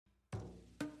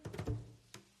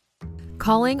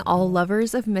Calling all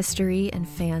lovers of mystery and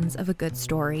fans of a good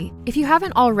story. If you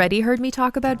haven't already heard me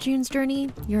talk about June's Journey,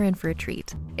 you're in for a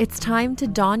treat. It's time to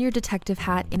don your detective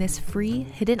hat in this free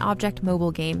hidden object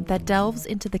mobile game that delves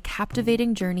into the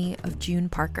captivating journey of June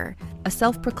Parker, a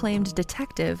self-proclaimed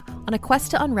detective on a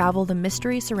quest to unravel the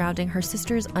mystery surrounding her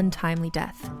sister's untimely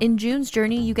death. In June's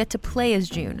Journey, you get to play as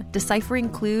June, deciphering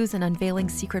clues and unveiling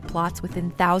secret plots within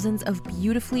thousands of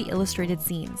beautifully illustrated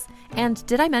scenes. And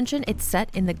did I mention it's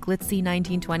set in the glitzy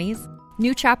 1920s?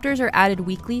 New chapters are added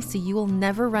weekly, so you will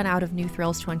never run out of new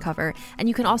thrills to uncover, and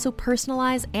you can also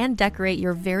personalize and decorate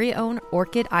your very own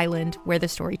Orchid Island where the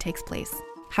story takes place.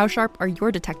 How sharp are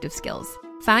your detective skills?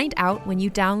 Find out when you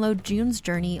download June's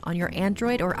Journey on your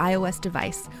Android or iOS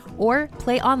device, or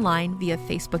play online via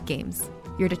Facebook Games.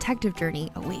 Your detective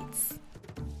journey awaits.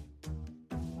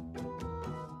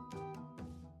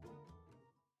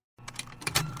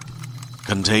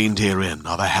 Contained herein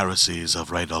are the heresies of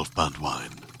Radolf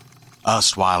Burntwine,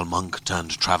 erstwhile monk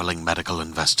turned traveling medical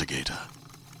investigator.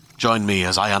 Join me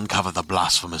as I uncover the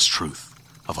blasphemous truth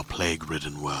of a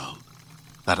plague-ridden world,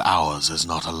 that ours is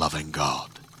not a loving God,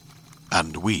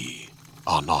 and we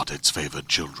are not its favored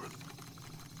children.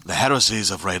 The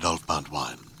heresies of Radolf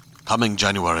Burntwine, coming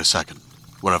January 2nd,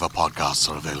 wherever podcasts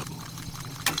are available.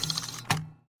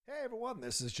 Hey everyone,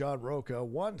 this is John Roca,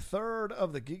 1/3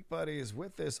 of the Geek Buddies,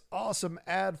 with this awesome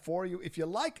ad for you. If you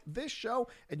like this show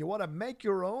and you want to make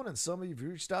your own, and some of you have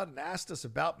reached out and asked us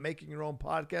about making your own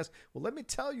podcast, well, let me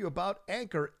tell you about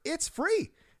Anchor. It's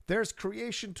free. There's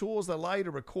creation tools that allow you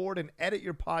to record and edit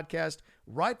your podcast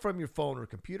right from your phone or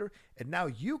computer. And now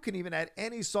you can even add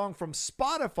any song from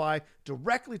Spotify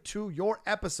directly to your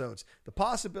episodes. The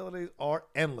possibilities are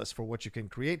endless for what you can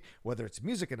create, whether it's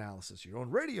music analysis, your own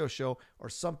radio show, or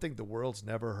something the world's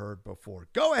never heard before.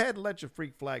 Go ahead and let your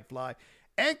freak flag fly.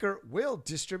 Anchor will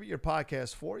distribute your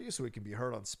podcast for you so it can be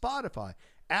heard on Spotify,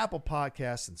 Apple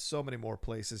Podcasts, and so many more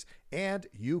places. And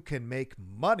you can make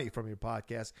money from your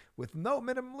podcast with no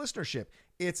minimum listenership.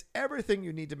 It's everything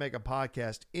you need to make a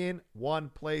podcast in one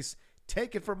place.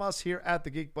 Take it from us here at the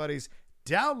Geek Buddies.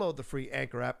 Download the free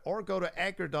Anchor app or go to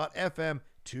anchor.fm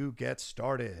to get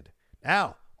started.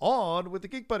 Now, on with the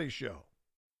Geek Buddies show.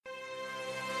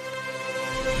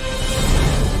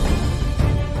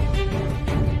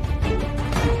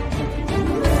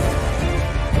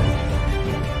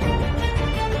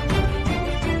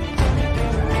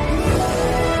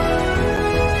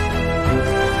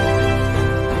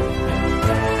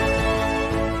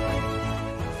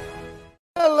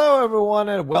 Hello, everyone,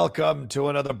 and welcome to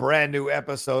another brand new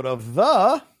episode of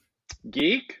the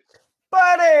Geek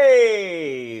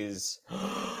Buddies.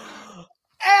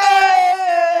 Hey!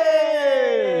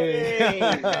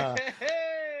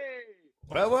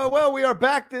 Well, we are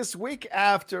back this week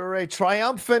after a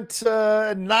triumphant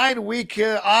 9-week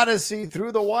odyssey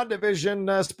through the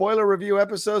WandaVision spoiler review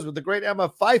episodes with the great Emma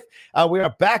Fife. We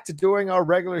are back to doing our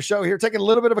regular show here, taking a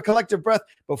little bit of a collective breath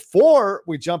before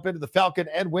we jump into the Falcon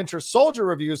and Winter Soldier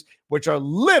reviews, which are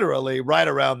literally right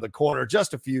around the corner,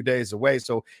 just a few days away.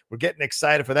 So we're getting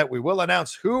excited for that. We will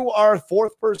announce who our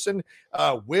fourth person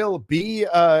will be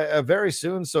very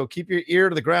soon. So keep your ear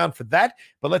to the ground for that.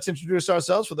 But let's introduce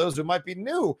ourselves for those who might be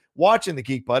new watching the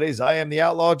Geek Buddies. I am the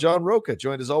Outlaw John Roca,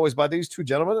 joined as always by these two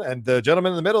gentlemen, and the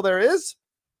gentleman in the middle there is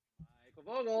Michael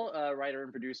Vogel, writer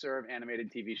and producer of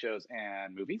animated TV shows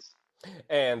and movies.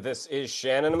 And this is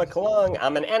Shannon McClung.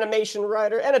 I'm an animation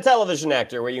writer and a television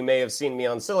actor where you may have seen me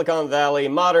on Silicon Valley,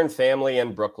 Modern Family,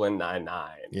 and Brooklyn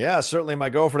Nine-Nine. Yeah, certainly my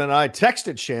girlfriend and I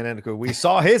texted Shannon because we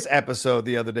saw his episode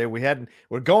the other day.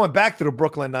 We're going back through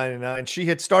Brooklyn Nine-Nine. She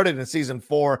had started in season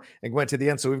 4 and went to the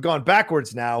end. So we've gone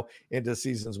backwards now into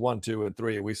seasons 1, 2, and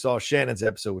 3. We saw Shannon's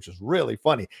episode, which was really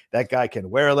funny. That guy can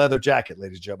wear a leather jacket,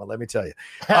 ladies and gentlemen, let me tell you.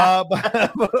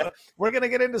 But we're going to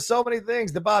get into so many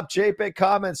things. The Bob Chapek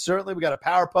comments, certainly. We got a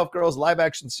Powerpuff Girls live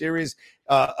action series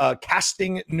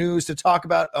casting news to talk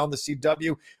about on the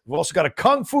CW. We've also got a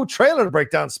Kung Fu trailer to break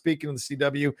down, speaking of the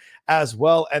CW as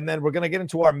well. And then we're going to get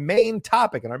into our main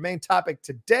topic. And our main topic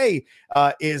today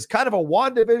is kind of a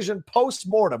WandaVision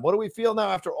post-mortem. What do we feel now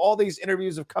after all these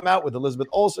interviews have come out with Elizabeth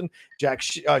Olsen, Jock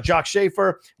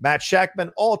Schaefer, Matt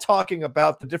Shackman, all talking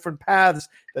about the different paths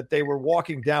that they were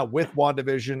walking down with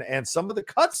WandaVision and some of the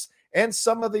cuts and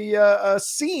some of the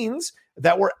scenes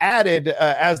that were added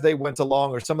as they went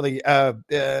along, or some of the, I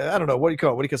don't know, what do you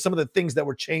call it? Some of the things that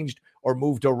were changed or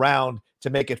moved around to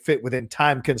make it fit within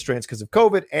time constraints because of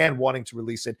COVID and wanting to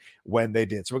release it when they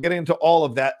did. So we're getting into all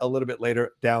of that a little bit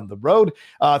later down the road.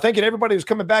 Thank you to everybody who's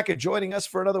coming back and joining us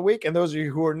for another week. And those of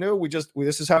you who are new,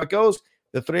 this is how it goes.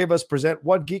 The three of us present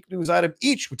one geek news item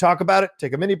each. We talk about it,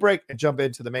 take a mini break, and jump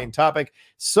into the main topic.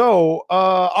 So,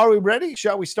 are we ready?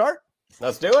 Shall we start?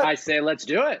 Let's do it. I say let's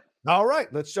do it. All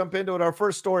right, let's jump into it. Our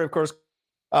first story, of course,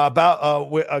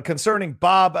 concerning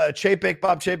Bob Chapek.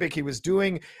 Bob Chapek, he was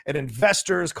doing an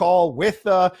investors call with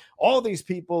all these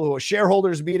people who are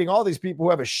shareholders meeting, all these people who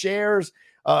have shares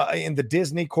in the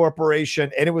Disney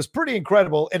Corporation, and it was pretty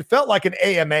incredible. It felt like an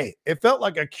AMA. It felt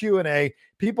like a Q&A.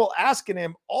 People asking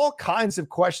him all kinds of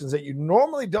questions that you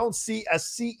normally don't see a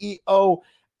CEO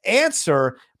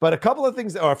answer, but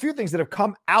a few things that have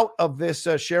come out of this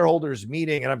shareholders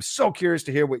meeting, and I'm so curious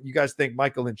to hear what you guys think,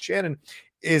 Michael and Shannon.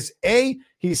 Is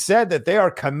he said that they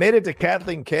are committed to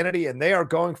Kathleen Kennedy and they are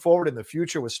going forward in the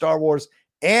future with Star Wars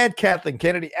and Kathleen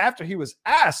Kennedy after he was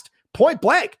asked point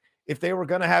blank if they were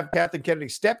going to have Kathleen Kennedy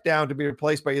step down to be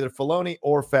replaced by either Filoni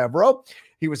or Favreau.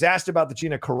 He was asked about the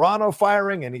Gina Carano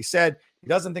firing, and he said he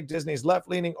doesn't think Disney is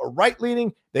left-leaning or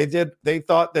right-leaning. They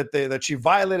thought that she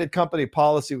violated company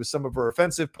policy with some of her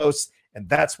offensive posts, and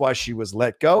that's why she was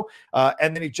let go.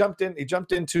 And then he jumped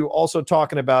into also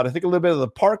talking about, I think, a little bit of the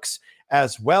parks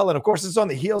as well. And of course, it's on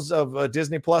the heels of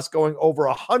Disney Plus going over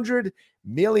 100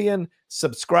 million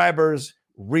subscribers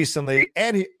recently.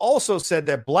 And he also said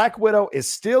that Black Widow is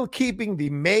still keeping the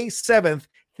May 7th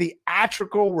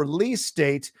theatrical release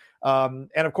date. And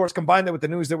of course, combine that with the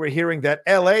news that we're hearing that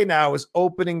LA now is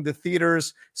opening the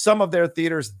theaters, some of their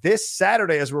theaters this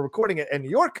Saturday as we're recording it, and New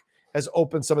York has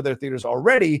opened some of their theaters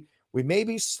already. We may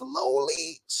be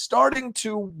slowly starting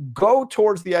to go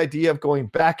towards the idea of going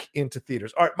back into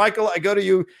theaters. All right, Michael, I go to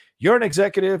you. You're an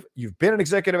executive. You've been an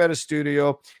executive at a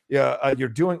studio. You're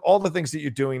doing all the things that you're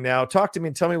doing now. Talk to me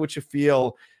and tell me what you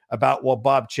feel about what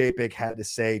Bob Chapek had to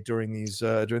say during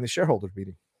the shareholders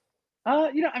meeting.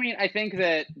 I think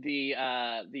that the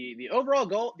overall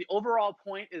goal, the overall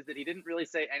point is that he didn't really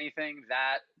say anything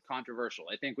that controversial.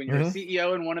 I think when you're a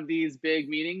CEO in one of these big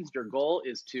meetings, your goal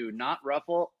is to not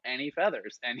ruffle any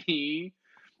feathers, and he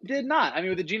did not. I mean,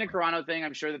 with the Gina Carano thing,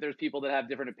 I'm sure that there's people that have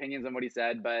different opinions on what he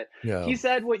said, but he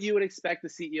said what you would expect the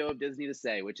CEO of Disney to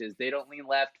say, which is they don't lean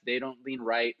left, they don't lean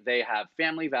right, they have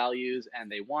family values,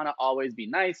 and they want to always be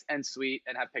nice and sweet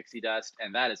and have pixie dust,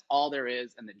 and that is all there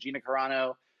is. And that Gina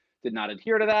Carano did not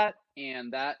adhere to that,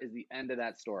 and that is the end of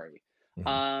that story.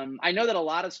 I know that a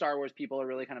lot of Star Wars people are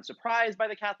really kind of surprised by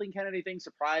the Kathleen Kennedy thing,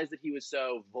 surprised that he was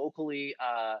so vocally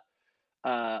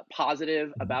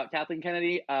positive about Kathleen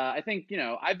Kennedy. I think,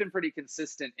 I've been pretty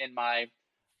consistent in I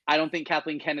don't think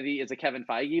Kathleen Kennedy is a Kevin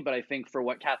Feige, but I think for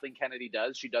what Kathleen Kennedy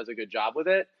does, she does a good job with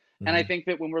it. And I think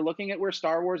that when we're looking at where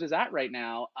Star Wars is at right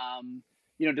now,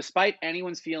 despite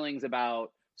anyone's feelings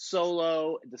about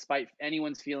Solo, despite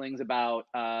anyone's feelings about,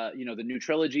 the new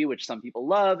trilogy, which some people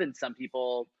love and some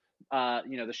people,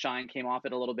 the shine came off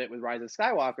it a little bit with Rise of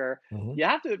Skywalker. You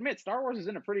have to admit Star Wars is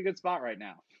in a pretty good spot right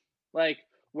now. Like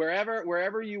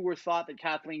wherever you were thought that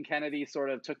Kathleen Kennedy sort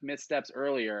of took missteps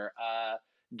earlier,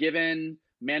 given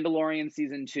Mandalorian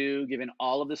season 2, given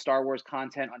all of the Star Wars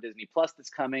content on Disney Plus that's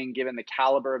coming, given the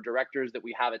caliber of directors that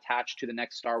we have attached to the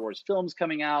next Star Wars films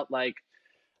coming out,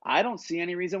 I don't see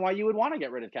any reason why you would want to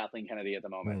get rid of Kathleen Kennedy at the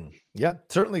moment. Yeah,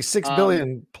 certainly $6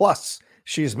 billion plus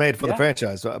she's made for the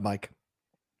franchise, Mike.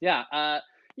 Yeah.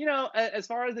 As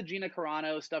far as the Gina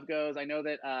Carano stuff goes, I know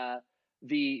that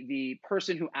the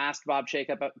person who asked Bob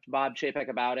Chapek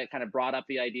about it kind of brought up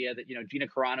the idea that, Gina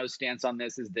Carano's stance on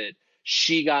this is that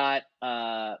she got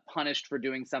punished for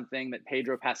doing something that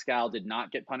Pedro Pascal did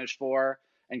not get punished for,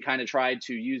 and kind of tried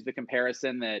to use the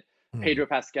comparison that Pedro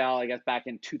Pascal, I guess back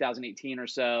in 2018 or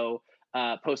so,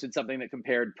 posted something that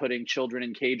compared putting children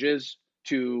in cages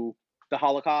to the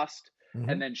Holocaust.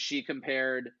 And then she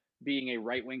compared being a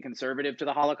right-wing conservative to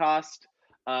the Holocaust.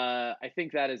 I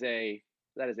think that is a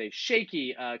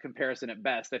shaky comparison at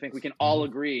best. I think we can all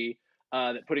agree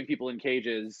that putting people in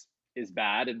cages is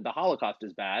bad and the Holocaust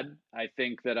is bad. I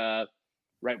think that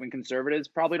right-wing conservatives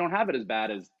probably don't have it as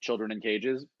bad as children in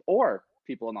cages or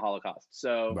people in the Holocaust.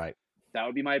 So that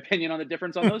would be my opinion on the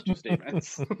difference on those two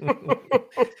statements.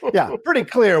 Yeah, pretty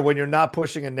clear when you're not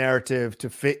pushing a narrative to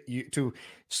fit you, to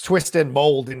twist and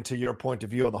mold into your point of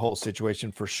view on the whole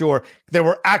situation, for sure. There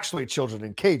were actually children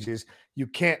in cages. You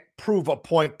can't prove a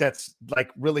point that's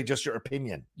really just your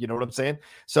opinion. You know what I'm saying?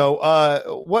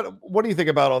 So what do you think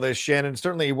about all this, Shannon?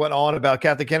 Certainly went on about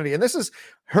Kathleen Kennedy, and this is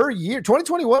her year.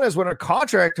 2021 is when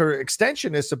her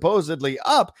extension is supposedly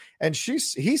up, and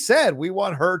he said we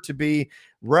want her to be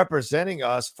representing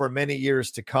us for many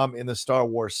years to come in the Star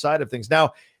Wars side of things.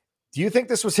 Now, Do you think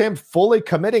this was him fully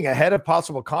committing ahead of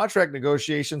possible contract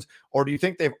negotiations, or do you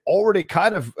think they've already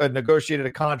kind of negotiated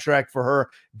a contract for her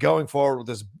going forward with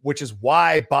this, which is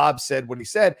why Bob said what he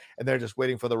said, and they're just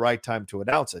waiting for the right time to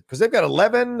announce it? Because they've got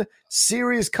 11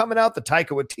 series coming out, the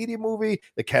Taika Waititi movie,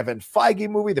 the Kevin Feige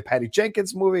movie, the Patty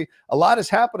Jenkins movie. A lot is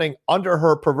happening under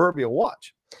her proverbial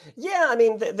watch. Yeah, I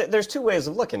mean, there's two ways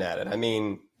of looking at it. I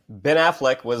mean, Ben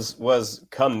Affleck was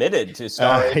committed to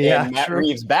starring in Matt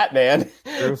Reeves' Batman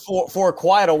for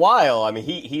quite a while. I mean,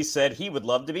 he said he would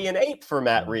love to be an ape for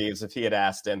Matt Reeves if he had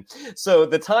asked him. So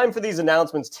the time for these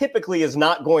announcements typically is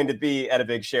not going to be at a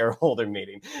big shareholder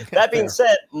meeting. That being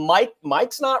said,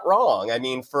 Mike's not wrong. I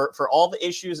mean, for all the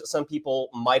issues that some people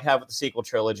might have with the sequel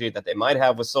trilogy, that they might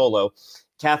have with Solo,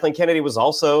 Kathleen Kennedy was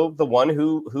also the one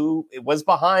who was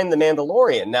behind The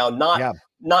Mandalorian. Now,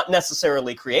 not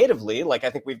necessarily creatively, like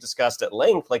I think we've discussed at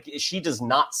length. Like, she does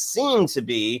not seem to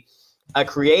be a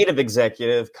creative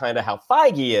executive, kind of how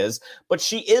Feige is, but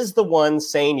she is the one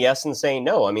saying yes and saying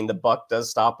no. I mean, the buck does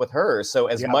stop with her. So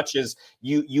as much as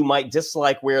you might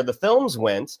dislike where the films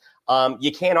went,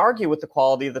 you can't argue with the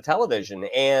quality of the television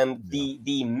and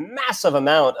the massive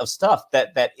amount of stuff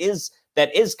that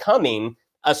is coming.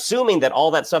 Assuming that all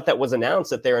that stuff that was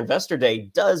announced at their investor day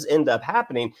does end up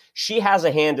happening, she has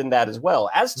a hand in that as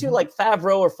well. As to like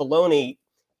Favreau or Filoni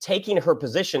taking her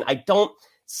position, I don't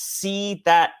see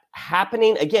that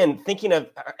happening. Again, thinking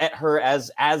at her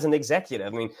as an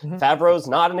executive. I mean, Favreau's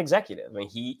not an executive. I mean,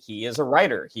 he is a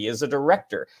writer, he is a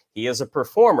director, he is a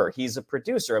performer, he's a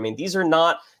producer. I mean, these are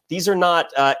not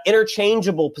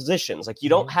interchangeable positions. Like, you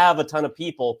don't have a ton of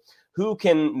people who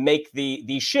can make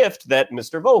the shift that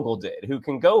Mr. Vogel did, who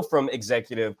can go from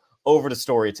executive over to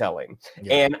storytelling.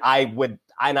 And I would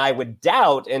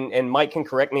doubt, and Mike can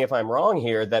correct me if I'm wrong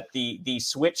here, that the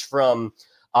switch from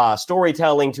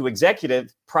storytelling to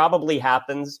executive probably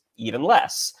happens even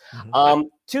less. To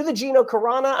the Gino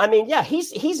Carano, I mean,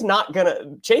 he's not gonna,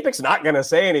 Chapek's not gonna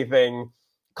say anything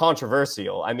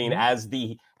controversial. I mean, as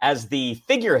the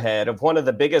figurehead of one of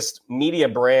the biggest media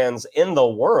brands in the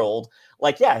world,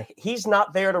 like, he's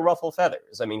not there to ruffle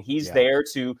feathers. I mean, he's there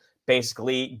to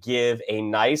basically give a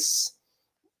nice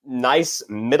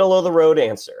middle of the road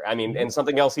answer. I mean, and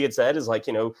something else he had said is like,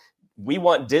 we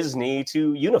want Disney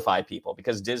to unify people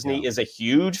because Disney is a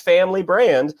huge family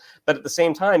brand, but at the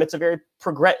same time, it's a very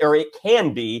it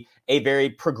can be a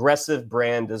very progressive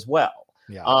brand as well.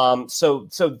 So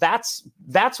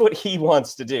that's what he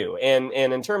wants to do. And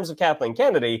in terms of Kathleen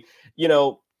Kennedy,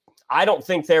 I don't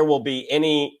think there will be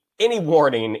any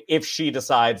warning if she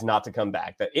decides not to come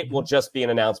back, that it will just be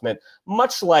an announcement,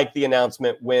 much like the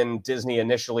announcement when Disney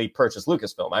initially purchased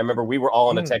Lucasfilm. I remember we were all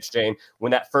on a text chain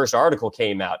when that first article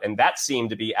came out, and that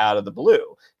seemed to be out of the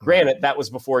blue. Granted, that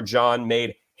was before John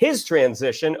made his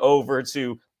transition over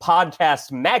to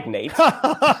podcast magnate.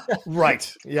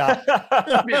 Right. Yeah.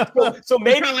 so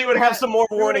maybe we would have some more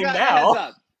warning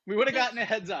now. We would have gotten a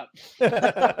heads up.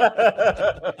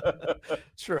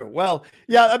 True. Well,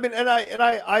 I mean, and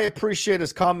I appreciate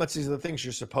his comments. These are the things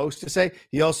you're supposed to say.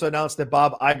 He also announced that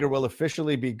Bob Iger will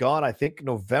officially be gone, I think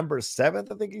November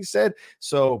 7th, I think he said.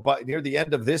 So, but near the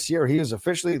end of this year, he is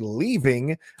officially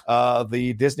leaving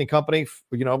the Disney company,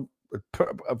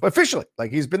 officially.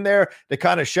 Like, he's been there to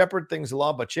kind of shepherd things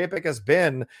along, but Chapek has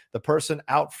been the person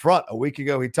out front. A week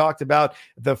ago, he talked about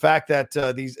the fact that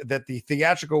the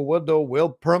theatrical window will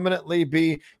permanently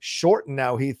be shortened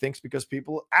now, he thinks, because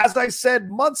people, as I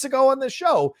said months ago on the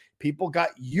show, people got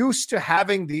used to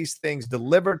having these things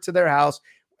delivered to their house.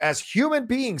 As human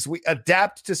beings, we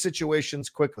adapt to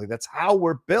situations quickly. That's how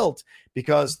we're built,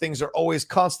 because things are always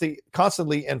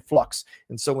constantly in flux.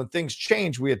 And so when things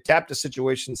change, we adapt to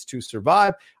situations to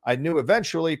survive. I knew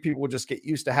eventually people would just get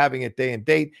used to having it day and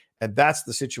date. And that's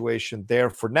the situation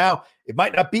there for now. It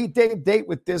might not be day and date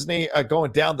with Disney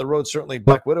going down the road. Certainly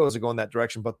Black Widow is going that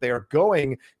direction, but they are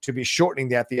going to be shortening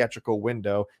that theatrical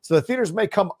window. So the theaters may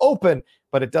come open,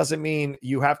 but it doesn't mean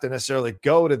you have to necessarily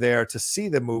go to there to see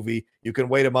the movie. You can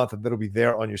wait a month and it'll be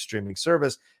there on your streaming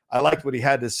service. I liked what he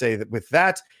had to say with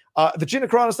that. The Gina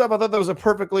Carano stuff, I thought that was a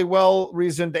perfectly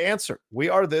well-reasoned answer. We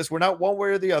are this. We're not one way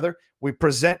or the other. We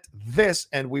present this,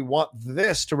 and we want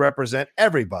this to represent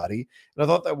everybody. And I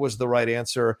thought that was the right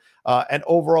answer. And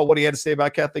overall, what he had to say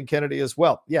about Kathleen Kennedy as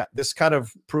well. Yeah, this kind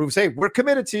of proves, hey, we're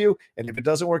committed to you. And if it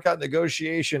doesn't work out in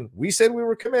negotiation, we said we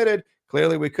were committed.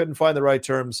 Clearly, we couldn't find the right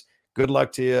terms. Good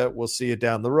luck to you. We'll see you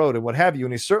down the road and what have you.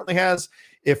 And he certainly has,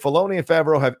 if Filoni and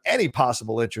Favreau have any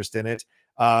possible interest in it,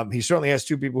 he certainly has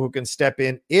two people who can step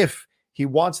in if he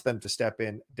wants them to step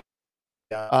in.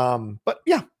 But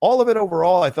yeah, all of it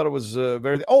overall, I thought it was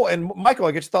very. Oh, and Michael,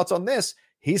 I get your thoughts on this.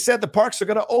 He said the parks are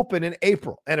going to open in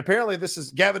April. And apparently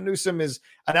Gavin Newsom is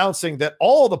announcing that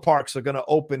all the parks are going to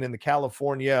open in the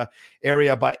California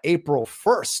area by April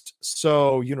 1st.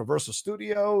 So Universal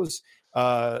Studios,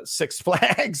 Six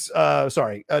Flags,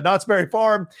 Knott's Berry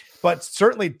Farm, but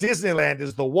certainly Disneyland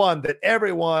is the one that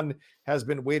everyone has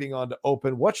been waiting on to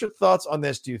open. What's your thoughts on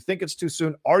this? Do you think it's too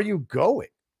soon? Are you going?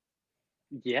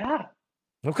 Yeah.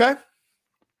 Okay.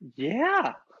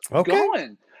 Yeah. Okay.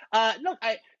 Going. Look,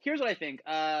 here's what I think.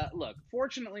 Look,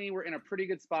 fortunately, we're in a pretty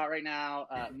good spot right now.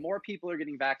 More people are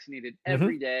getting vaccinated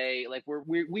every day. Like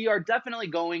we are definitely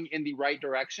going in the right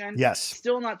direction. Yes.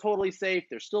 Still not totally safe.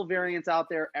 There's still variants out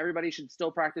there. Everybody should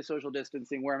still practice social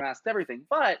distancing, wear masks, everything.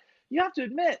 But you have to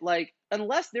admit, like,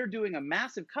 unless they're doing a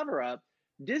massive cover up,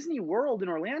 Disney World in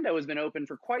Orlando has been open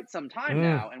for quite some time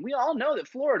now. And we all know that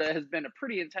Florida has been a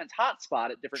pretty intense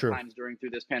hotspot at different times through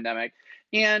this pandemic.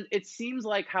 And it seems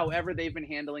like however they've been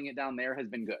handling it down there has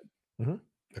been good.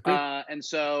 And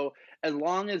so as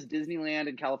long as Disneyland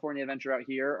and California Adventure out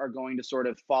here are going to sort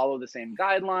of follow the same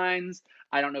guidelines,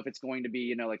 I don't know if it's going to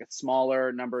be, like a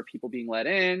smaller number of people being let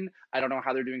in. I don't know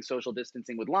how they're doing social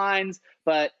distancing with lines,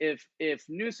 but if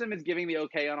Newsom is giving the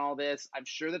okay on all this, I'm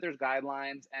sure that there's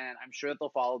guidelines and I'm sure that they'll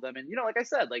follow them. And, like I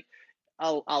said, like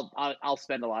I'll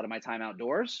spend a lot of my time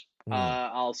outdoors.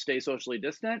 I'll stay socially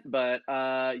distant, but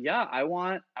yeah, I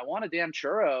want a damn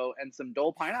churro and some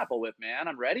Dole pineapple whip, man.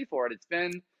 I'm ready for it. It's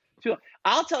been too long.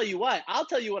 I'll tell you what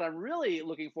I'm really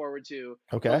looking forward to.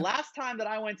 Okay. The last time that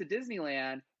I went to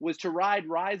Disneyland was to ride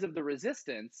Rise of the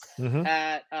Resistance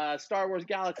at Star Wars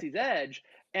Galaxy's Edge,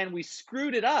 and we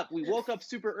screwed it up. We woke up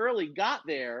super early, got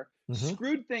there,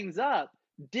 screwed things up,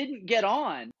 didn't get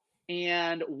on.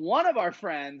 And one of our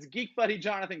friends, Geek Buddy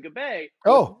Jonathan Gabay,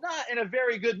 was not in a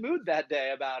very good mood that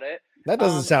day about it. That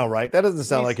doesn't sound right. That doesn't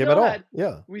sound like him at all.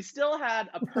 Yeah. We still had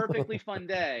a perfectly fun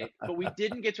day, but we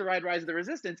didn't get to ride Rise of the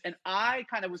Resistance. And I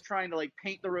kind of was trying to like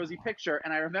paint the rosy picture.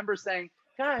 And I remember saying,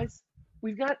 guys,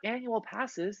 we've got annual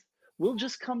passes. We'll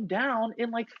just come down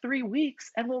in like 3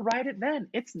 weeks and we'll ride it then.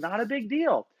 It's not a big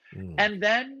deal. And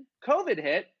then COVID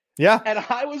hit. Yeah. And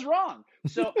I was wrong.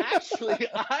 So actually,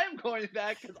 I'm going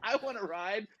back because I want to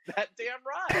ride that damn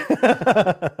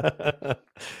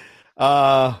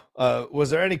ride. Was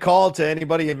there any call to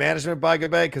anybody in management by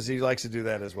Gabay? Because he likes to do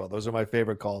that as well. Those are my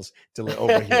favorite calls to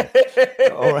overhear.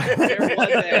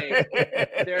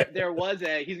 There was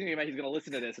a. He's gonna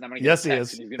listen to this, and I'm gonna. Yes, he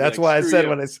is. That's why I said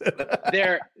when I said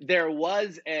there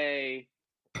was a.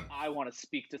 I want to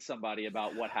speak to somebody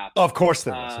about what happened. Of course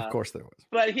there was. Of course there was.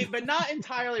 But not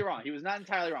entirely wrong. He was not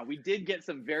entirely wrong. We did get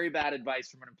some very bad advice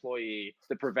from an employee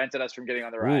that prevented us from getting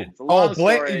on the ride. It's a long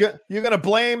story. You're going to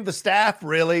blame the staff?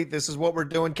 Really? This is what we're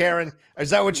doing, Karen? Is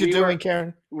that what you're doing,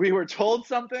 Karen? We were told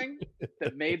something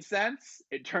that made sense.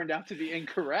 It turned out to be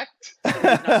incorrect. We did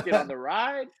not get on the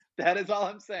ride. That is all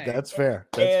I'm saying. That's fair.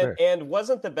 Fair. And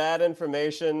wasn't the bad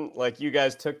information like you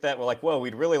guys took that and were like, well,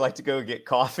 we'd really like to go get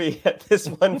coffee at this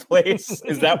one place?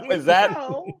 Is that?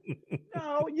 No,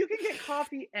 you can get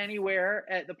coffee anywhere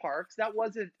at the parks. That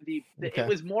wasn't it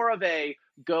was more of a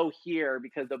go here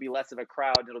because there'll be less of a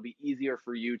crowd. And it'll be easier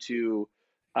for you to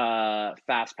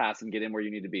fast pass and get in where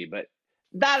you need to be. But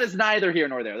that is neither here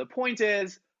nor there. The point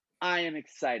is, I am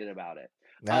excited about it.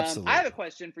 Absolutely. I have a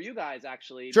question for you guys,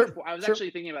 actually. Sure. I was actually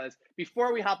thinking about this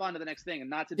before we hop on to the next thing, and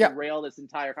not to derail this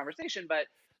entire conversation, but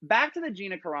back to the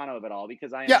Gina Carano of it all,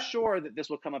 because I am sure that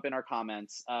this will come up in our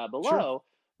comments below. Sure.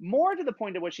 More to the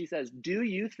point of what she says, do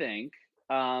you think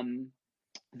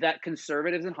that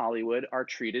conservatives in Hollywood are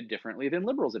treated differently than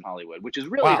liberals in Hollywood? Which is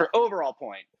really her overall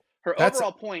point.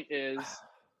 Overall point is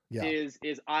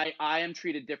I am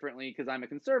treated differently because I'm a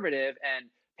conservative, and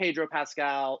Pedro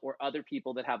Pascal or other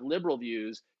people that have liberal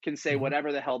views can say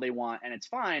whatever the hell they want and it's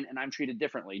fine, and I'm treated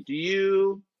differently. Do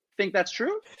you think that's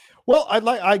true? Well,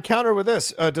 I'd counter with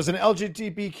this. Does an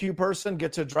LGBTQ person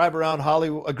get to drive around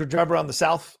Hollywood, drive around the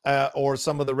South or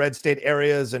some of the red state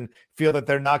areas and feel that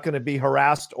they're not going to be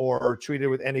harassed or treated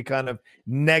with any kind of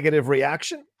negative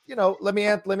reaction? Let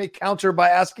me counter by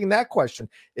asking that question.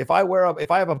 If I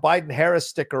have a Biden-Harris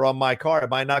sticker on my car,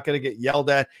 am I not going to get yelled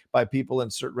at by people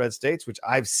in certain red states, which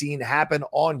I've seen happen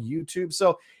on YouTube?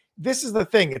 So this is the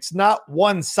thing. It's not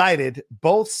one-sided.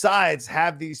 Both sides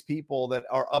have these people that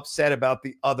are upset about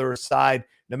the other side,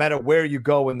 no matter where you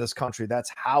go in this country.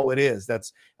 That's how it is.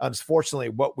 That's unfortunately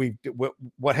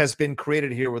what has been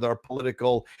created here with our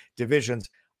political divisions.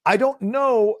 I don't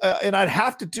know, and I'd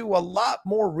have to do a lot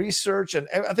more research, and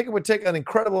I think it would take an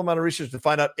incredible amount of research to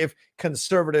find out if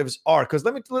conservatives are. Because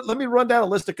let me run down a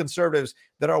list of conservatives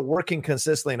that are working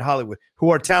consistently in Hollywood who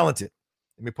are talented.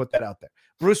 Let me put that out there: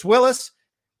 Bruce Willis,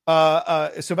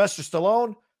 Sylvester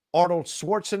Stallone, Arnold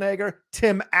Schwarzenegger,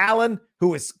 Tim Allen,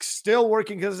 who is still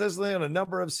working consistently on a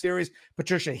number of series.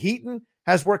 Patricia Heaton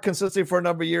has worked consistently for a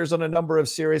number of years on a number of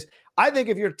series. I think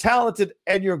if you're talented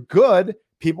and you're good,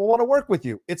 people want to work with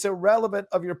you. It's irrelevant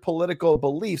of your political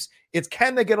beliefs. It's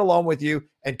can they get along with you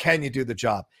and can you do the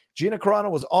job? Gina Carano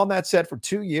was on that set for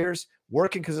 2 years,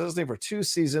 working consistently for 2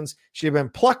 seasons. She had been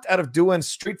plucked out of doing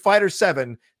Street Fighter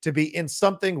 7 to be in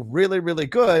something really, really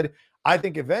good. I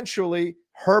think eventually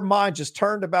her mind just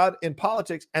turned about in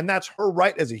politics, and that's her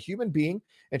right as a human being.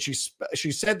 And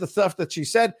she said the stuff that she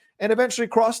said and eventually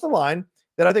crossed the line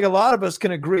that I think a lot of us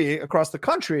can agree across the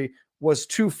country was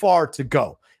too far to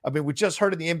go. I mean, we just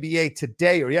heard in the NBA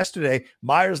today or yesterday,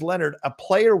 Myers Leonard, a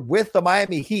player with the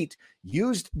Miami Heat,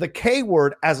 used the K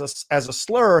word as a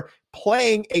slur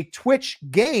playing a Twitch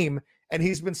game, and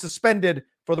he's been suspended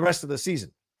for the rest of the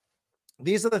season.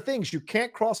 These are the things. You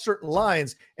can't cross certain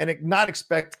lines and not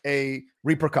expect a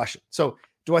repercussion. So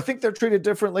do I think they're treated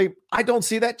differently? I don't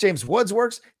see that. James Woods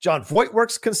works. John Voight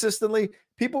works consistently.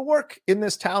 People work in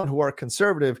this town who are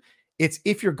conservative. It's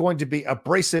if you're going to be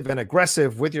abrasive and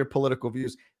aggressive with your political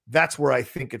views, that's where I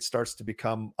think it starts to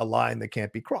become a line that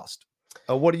can't be crossed.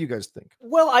 What do you guys think?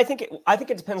 Well, I think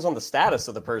it depends on the status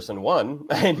of the person. One,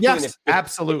 yes,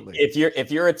 absolutely.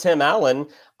 If you're a Tim Allen,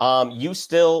 you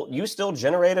still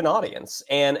generate an audience,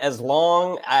 and as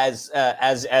long as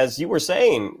you were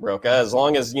saying, Rocha, as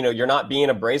long as you're not being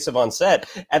abrasive on set,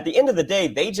 at the end of the day,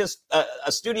 they just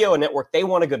a studio, a network, they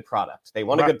want a good product. They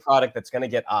want a good product that's going to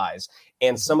get eyes,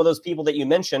 and some of those people that you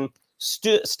mentioned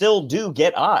still do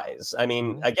get eyes. I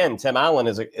mean, again, Tim Allen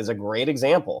is a great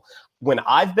example. When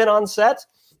I've been on set,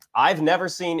 I've never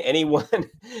seen anyone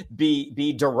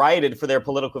be derided for their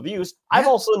political views. I've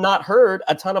also not heard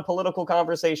a ton of political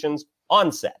conversations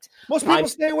on set. Most people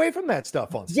stay away from that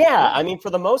stuff on set. Yeah, I mean,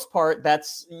 for the most part,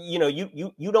 that's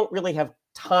you don't really have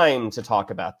time to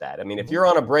talk about that. I mean, if you're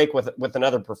on a break with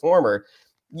another performer,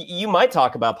 you might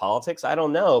talk about politics. I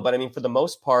don't know, but I mean, for the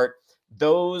most part,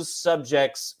 those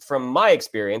subjects, from my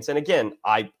experience, and again,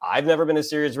 I've never been a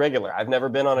series regular. I've never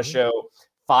been on a show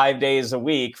 5 days a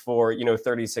week for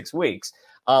 36 weeks.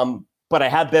 But I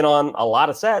have been on a lot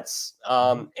of sets,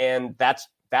 and that's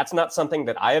not something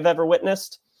that I have ever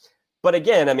witnessed. But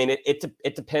again, I mean,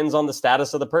 it depends on the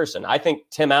status of the person. I think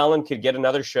Tim Allen could get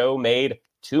another show made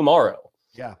tomorrow.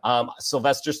 Yeah.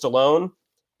 Sylvester Stallone,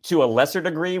 to a lesser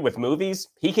degree with movies,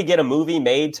 he could get a movie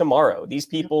made tomorrow. These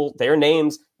people, their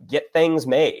names get things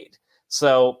made.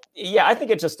 So yeah, I think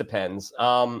it just depends.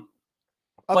 But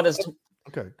as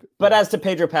to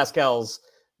Pedro Pascal's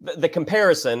the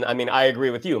comparison, I mean, I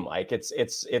agree with you, Mike. It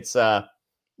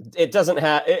doesn't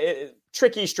have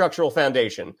tricky structural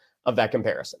foundation of that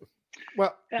comparison.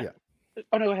 Well, yeah.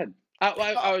 Oh no, go ahead.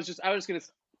 I was going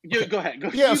to go ahead.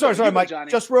 Yeah, sorry, Mike.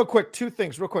 Johnny. Just real quick, 2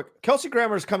 things, real quick. Kelsey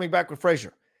Grammer is coming back with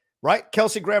Frasier, right?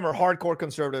 Kelsey Grammer, hardcore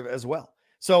conservative as well.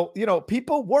 So,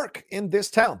 people work in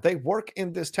this town. They work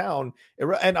in this town.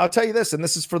 And I'll tell you this, and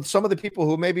this is for some of the people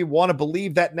who maybe want to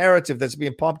believe that narrative that's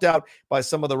being pumped out by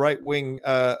some of the right-wing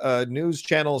news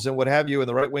channels and what have you, and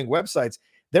the right-wing websites.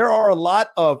 There are a lot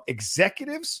of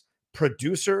executives,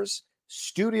 producers,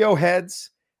 studio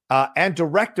heads, and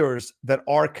directors that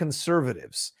are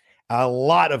conservatives. A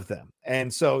lot of them.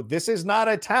 And so this is not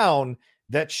a town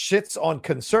that shits on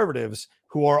conservatives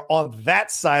who are on that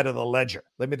side of the ledger.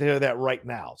 Let me tell you that right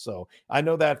now. So I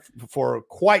know that for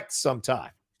quite some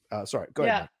time. Sorry, go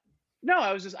ahead. No,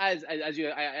 I was just, I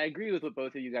agree with what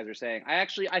both of you guys are saying.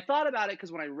 I thought about it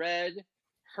because when I read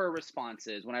her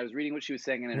responses, when I was reading what she was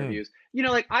saying in interviews,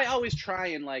 I always try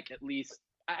and I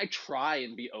try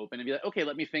and be open and be like, okay,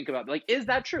 let me think about, is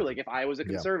that true? If I was a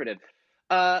conservative.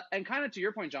 And kind of to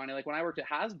your point, Johnny, when I worked at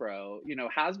Hasbro,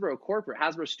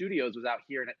 Hasbro Studios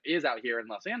is out here in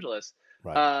Los Angeles.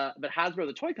 Right. But Hasbro,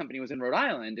 the toy company, was in Rhode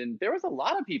Island. And there was a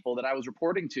lot of people that I was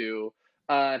reporting to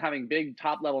and having big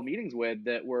top level meetings with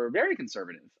that were very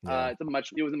conservative. Yeah.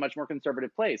 It was a much more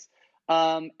conservative place.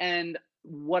 And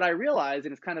what I realized,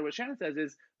 and it's kind of what Shannon says,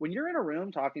 is when you're in a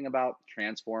room talking about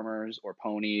Transformers or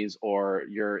ponies, or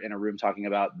you're in a room talking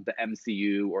about the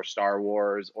MCU or Star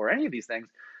Wars or any of these things,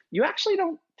 you actually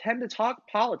don't tend to talk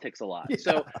politics a lot. Yeah.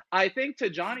 So I think, to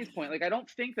Johnny's point, I don't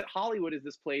think that Hollywood is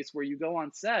this place where you go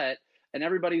on set and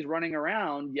everybody's running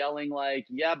around yelling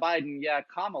yeah, Biden, yeah,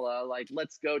 Kamala,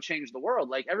 let's go change the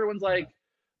world. Everyone's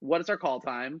what is our call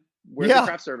time? Where's the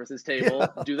craft services table?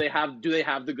 Yeah. Do they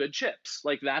have the good chips?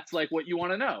 That's what you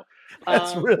want to know.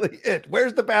 That's really it.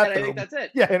 Where's the bathroom? And I think that's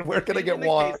it. Yeah, and where can I get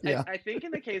water? Yeah. I think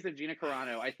in the case of Gina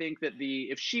Carano, I think that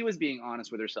if she was being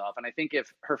honest with herself, and I think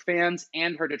if her fans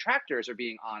and her detractors are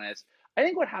being honest, I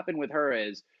think what happened with her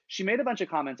is she made a bunch of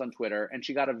comments on Twitter and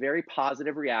she got a very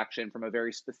positive reaction from a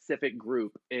very specific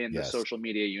group in the Yes. social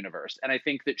media universe. And I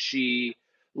think that she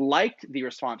liked the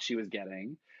response she was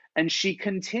getting and she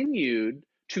continued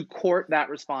to court that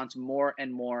response more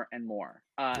and more and more.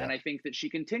 And I think that she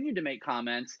continued to make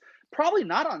comments, probably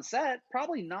not on set,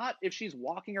 probably not if she's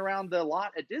walking around the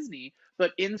lot at Disney,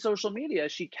 but in social media,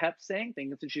 she kept saying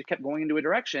things and she kept going into a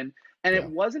direction. And it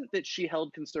wasn't that she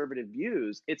held conservative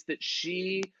views, it's that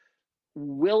she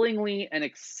willingly and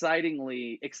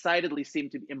excitedly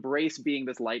seemed to embrace being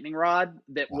this lightning rod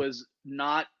that was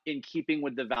not in keeping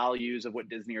with the values of what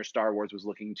Disney or Star Wars was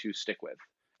looking to stick with.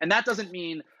 And that doesn't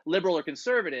mean liberal or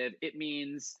conservative. It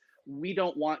means we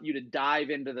don't want you to dive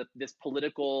into this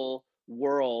political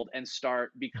world and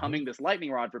start becoming this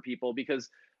lightning rod for people, because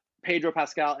Pedro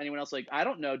Pascal, anyone else, like, I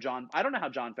don't know how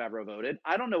Jon Favreau voted.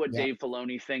 I don't know what Dave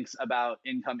Filoni thinks about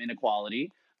income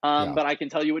inequality. But I can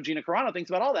tell you what Gina Carano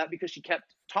thinks about all that because she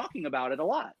kept talking about it a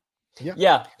lot.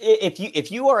 Yeah.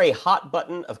 If you are a hot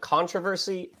button of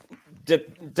controversy,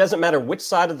 doesn't matter which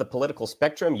side of the political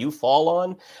spectrum you fall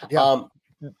on.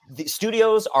 The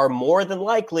studios are more than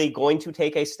likely going to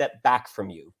take a step back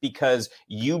from you because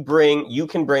you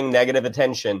can bring negative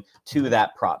attention to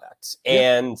that product.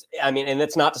 And I mean, and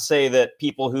it's not to say that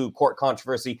people who court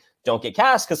controversy don't get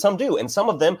cast, because some do, and some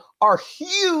of them are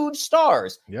huge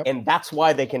stars, and that's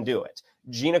why they can do it.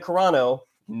 Gina Carano,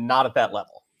 not at that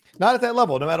level. Not at that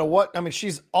level, no matter what. I mean,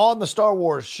 she's on the Star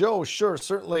Wars show, sure,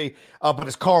 certainly. But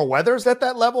is Carl Weathers at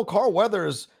that level? Carl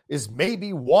Weathers is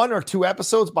maybe 1 or 2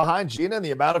 episodes behind Gina in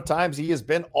the amount of times he has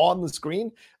been on the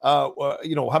screen. How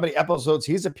many episodes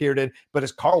he's appeared in. But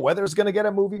is Carl Weathers going to get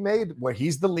a movie made where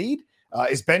he's the lead?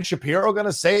 Is Ben Shapiro going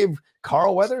to save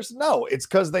Carl Weathers? No, it's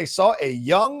because they saw a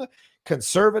young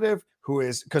conservative who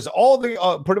is, because all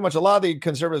the pretty much a lot of the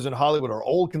conservatives in Hollywood are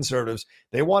old conservatives.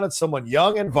 They wanted someone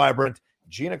young and vibrant.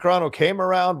 Gina Carano came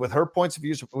around with her points of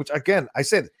view, which, again, I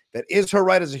said that is her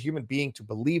right as a human being to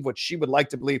believe what she would like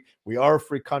to believe. We are a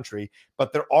free country,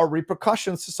 but there are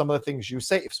repercussions to some of the things you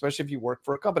say, especially if you work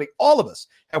for a company. All of us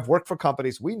have worked for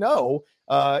companies. We know,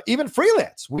 even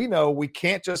freelance, we know we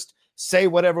can't just say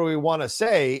whatever we want to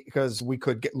say because we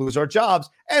could lose our jobs,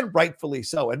 and rightfully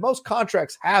so. And most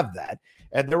contracts have that.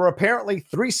 And there were apparently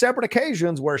 3 separate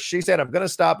occasions where she said, I'm going to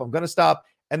stop,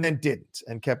 and then didn't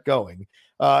and kept going.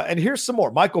 And here's some more.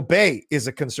 Michael Bay is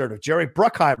a conservative. Jerry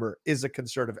Bruckheimer is a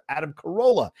conservative. Adam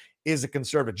Carolla is a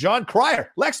conservative. John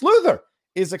Cryer, Lex Luthor,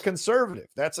 is a conservative.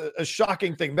 That's a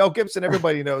shocking thing. Mel Gibson,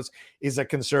 everybody knows, is a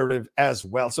conservative as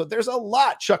well. So there's a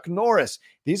lot. Chuck Norris.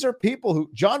 These are people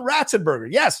who, John Ratzenberger,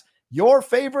 yes, your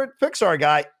favorite Pixar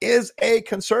guy, is a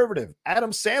conservative.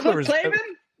 Adam Sandler is...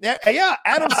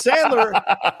 Adam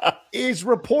Sandler is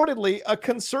reportedly a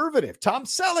conservative. Tom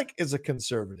Selleck is a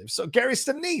conservative. So Gary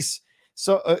Sinise.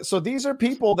 So these are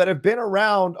people that have been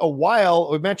around a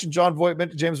while. We mentioned John Voight,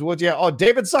 mentioned James Woods.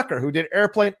 David Zucker, who did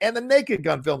Airplane and the Naked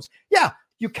Gun films. Yeah,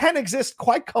 you can exist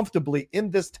quite comfortably in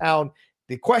this town.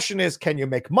 The question is, can you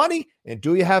make money and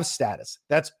do you have status?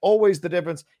 That's always the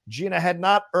difference. Gina had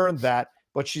not earned that,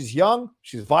 but she's young,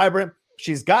 she's vibrant,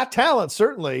 she's got talent,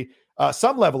 certainly.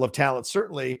 Some level of talent,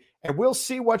 certainly, and we'll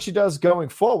see what she does going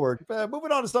forward.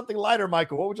 Moving on to something lighter,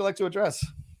 Michael, what would you like to address?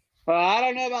 I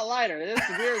don't know about lighter.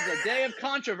 There's a day of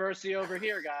controversy over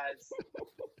here, guys.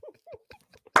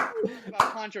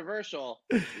 About controversial.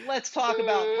 Let's talk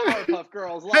about Powerpuff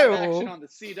Girls live action on the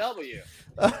CW.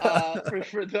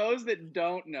 For those that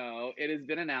don't know, it has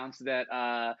been announced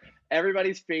that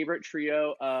everybody's favorite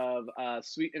trio of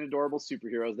sweet and adorable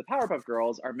superheroes, the Powerpuff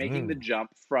Girls, are making the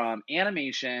jump from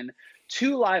animation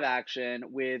to live action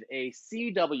with a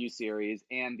CW series.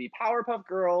 And the Powerpuff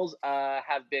Girls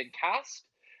have been cast.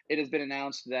 It has been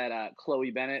announced that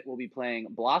Chloe Bennett will be playing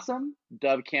Blossom,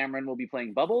 Dove Cameron will be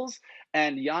playing Bubbles,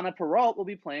 and Yana Perrault will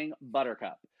be playing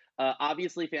Buttercup.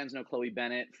 Obviously, fans know Chloe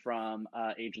Bennett from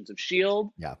Agents of S.H.I.E.L.D.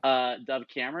 Yeah. Dove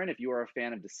Cameron, if you are a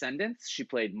fan of Descendants, she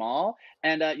played Maul.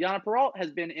 And Yana Perrault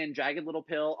has been in Jagged Little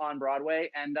Pill on Broadway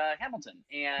and Hamilton,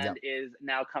 and is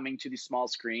now coming to the small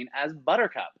screen as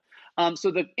Buttercup.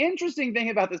 So the interesting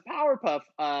thing about this Powerpuff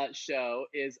show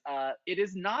is it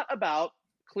is not about,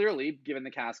 clearly, given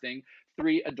the casting,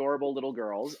 3 adorable little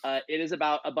girls. It is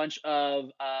about a bunch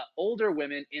of older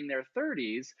women in their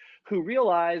 30s who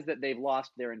realize that they've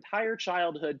lost their entire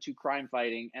childhood to crime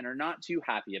fighting and are not too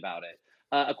happy about it.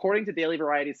 According to Daily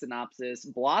Variety synopsis,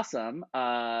 Blossom,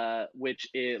 which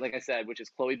is, like I said, which is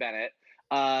Chloe Bennett,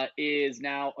 is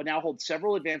now holds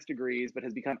several advanced degrees, but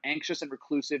has become anxious and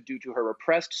reclusive due to her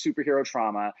repressed superhero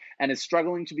trauma and is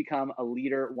struggling to become a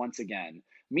leader once again.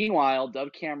 Meanwhile,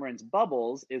 Dove Cameron's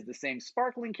Bubbles is the same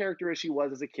sparkling character as she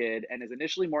was as a kid and is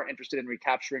initially more interested in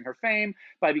recapturing her fame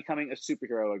by becoming a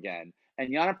superhero again. And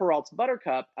Yana Peralta's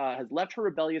Buttercup has left her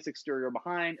rebellious exterior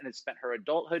behind and has spent her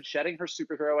adulthood shedding her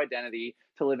superhero identity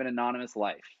to live an anonymous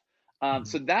life.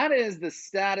 So that is the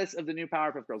status of the new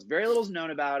Powerpuff Girls. Very little is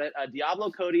known about it.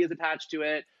 Diablo Cody is attached to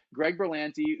it. Greg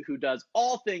Berlanti, who does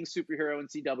all things superhero in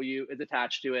CW, is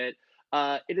attached to it.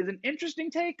 It is an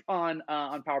interesting take on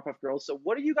Powerpuff Girls. So,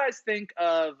 what do you guys think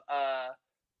of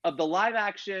the live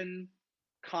action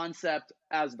concept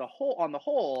as the whole on the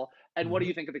whole, and what do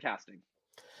you think of the casting?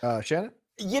 Shannon?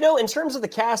 In terms of the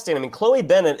casting, I mean, Chloe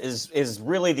Bennett is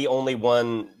really the only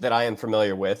one that I am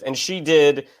familiar with, and she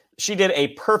did a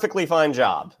perfectly fine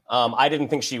job. I didn't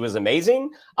think she was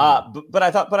amazing, but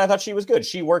I thought she was good.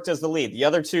 She worked as the lead. The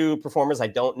other two performers, I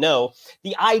don't know.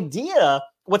 The idea.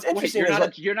 What's interesting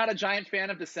you're not a giant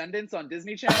fan of Descendants on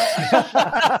Disney Channel?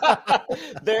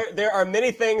 There are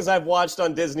many things I've watched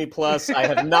on Disney Plus. I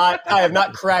have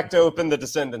not cracked open the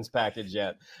Descendants package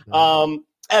yet.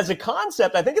 As a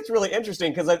concept, I think it's really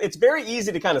interesting because it's very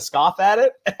easy to kind of scoff at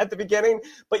it at the beginning.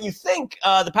 But you think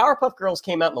the Powerpuff Girls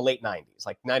came out in the late 90s,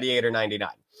 like 98 or 99.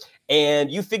 And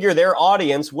you figure their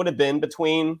audience would have been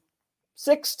between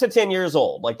 6 to 10 years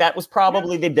old. Like that was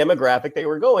probably the demographic they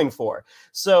were going for.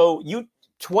 So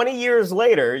 20 years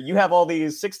later, you have all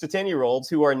these 6 to 10-year-olds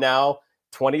who are now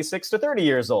 26 to 30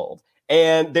 years old.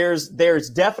 And there's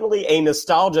definitely a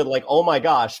nostalgia like, oh my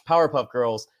gosh, Powerpuff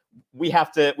Girls, we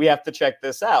have to check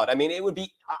this out. I mean,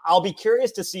 I'll be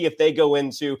curious to see if they go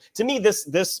into, to me,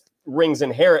 this rings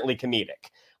inherently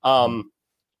comedic.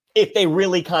 If they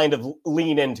really kind of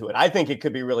lean into it, I think it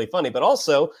could be really funny, but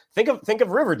also think of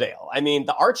Riverdale. I mean,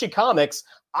 the Archie comics,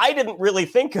 I didn't really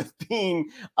think of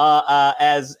being,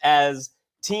 as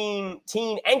teen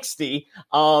angsty,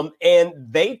 and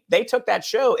they took that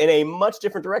show in a much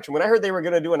different direction. When I heard they were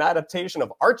going to do an adaptation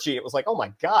of Archie, it was like, oh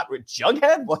my god, with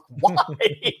Jughead, like, why?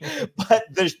 But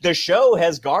the show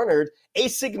has garnered a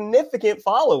significant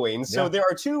following, so there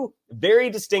are two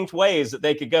very distinct ways that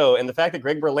they could go, and the fact that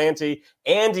Greg Berlanti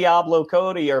and Diablo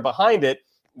Cody are behind it,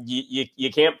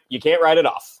 you can't write it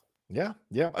off. Yeah.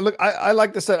 Look, I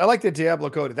like the set. I like the Diablo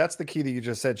Cody. That's the key that you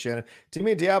just said, Shannon. To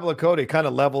me, Diablo Cody kind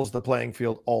of levels the playing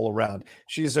field all around.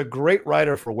 She's a great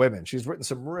writer for women. She's written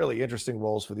some really interesting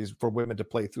roles for women to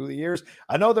play through the years.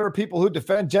 I know there are people who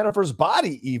defend Jennifer's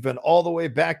Body even all the way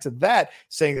back to that,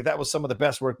 saying that was some of the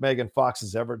best work Megan Fox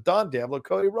has ever done. Diablo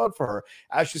Cody wrote for her.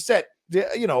 As you said,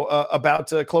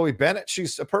 about Chloe Bennett,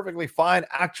 she's a perfectly fine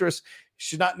actress.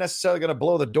 She's not necessarily going to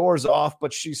blow the doors off,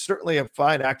 but she's certainly a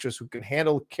fine actress who can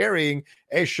handle carrying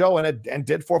a show and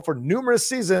did for numerous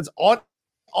seasons on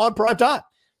prime time.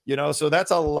 So that's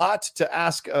a lot to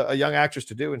ask a young actress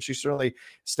to do, and she certainly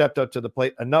stepped up to the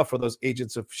plate enough for those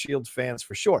Agents of S.H.I.E.L.D. fans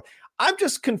for sure. I'm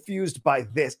just confused by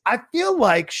this. I feel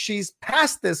like she's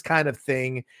past this kind of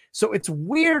thing, so it's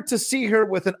weird to see her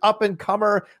with an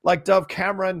up-and-comer like Dove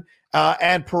Cameron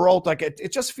and Peralta. Like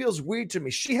it just feels weird to me.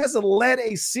 She hasn't led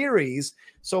a series,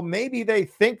 so maybe they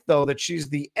think, though, that she's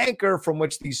the anchor from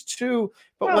which these two.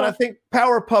 But when I think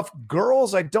Powerpuff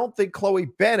Girls, I don't think Chloe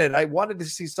Bennett. I wanted to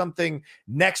see something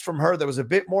next from her that was a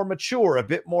bit more mature, a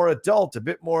bit more adult, a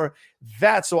bit more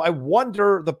that. So I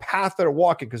wonder the path they're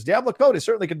walking, because Diablo Cody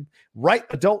certainly can write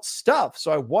adult stuff.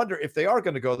 So I wonder if they are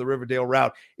going to go the Riverdale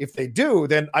route. If they do,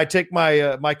 then I take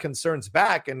my concerns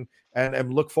back and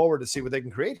look forward to see what they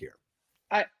can create here.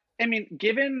 I mean,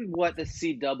 given what the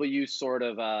CW sort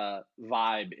of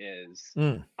vibe is,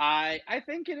 I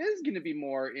think it is going to be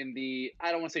more in the,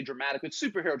 I don't want to say dramatic, but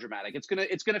superhero dramatic. It's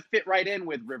gonna fit right in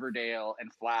with Riverdale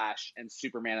and Flash and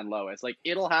Superman and Lois. Like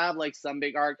it'll have like some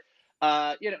big arc.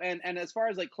 And as far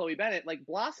as like Chloe Bennett, like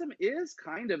Blossom is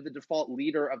kind of the default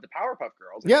leader of the Powerpuff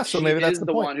Girls. Yeah, so maybe that's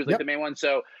the one who's like the main one.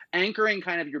 So anchoring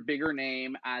kind of your bigger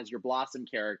name as your Blossom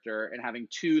character and having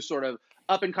two sort of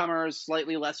up and comers,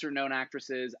 slightly lesser known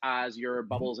actresses as your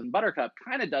Bubbles and Buttercup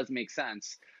kind of does make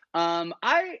sense.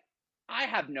 I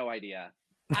have no idea.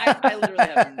 I literally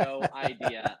have no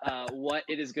idea what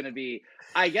it is going to be.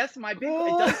 I guess it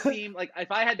does seem like,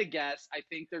 if I had to guess, I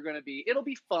think it'll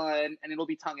be fun and it'll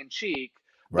be tongue in cheek,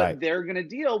 but they're going to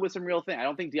deal with some real thing. I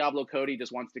don't think Diablo Cody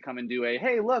just wants to come and do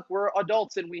hey, look, we're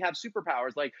adults and we have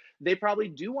superpowers. Like they probably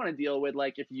do want to deal with,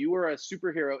 like, if you were a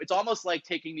superhero, it's almost like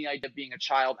taking the idea of being a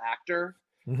child actor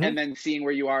and then seeing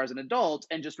where you are as an adult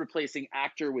and just replacing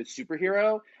actor with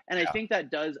superhero. And I think that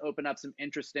does open up some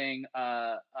interesting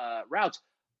routes.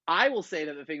 I will say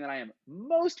that the thing that I am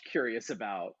most curious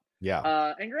about,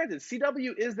 and granted,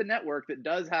 CW is the network that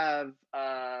does have,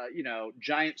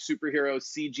 giant superhero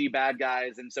CG bad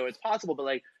guys, and so it's possible, but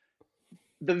like,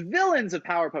 the villains of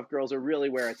Powerpuff Girls are really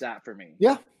where it's at for me.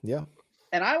 Yeah.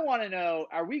 And I want to know,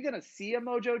 are we going to see a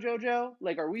Mojo Jojo?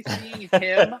 Like, are we seeing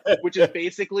him, which is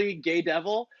basically Gay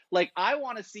Devil? Like, I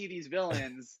want to see these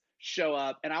villains show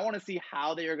up, and I want to see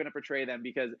how they are going to portray them,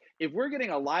 because if we're getting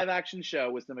a live action show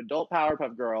with some adult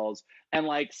Powerpuff Girls and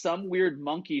like some weird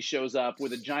monkey shows up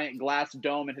with a giant glass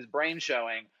dome and his brain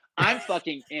showing, I'm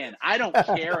fucking in. I don't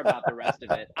care about the rest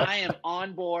of it. I am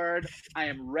on board. I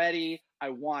am ready. I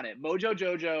want it. Mojo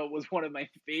Jojo was one of my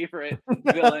favorite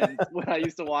villains when I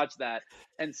used to watch that.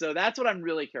 And so that's what I'm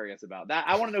really curious about. That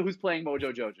I want to know who's playing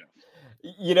Mojo Jojo.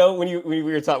 You know, when we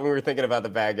were thinking about the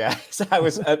bad guys, I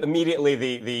was immediately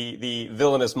the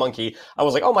villainous monkey. I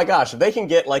was like, oh my gosh, if they can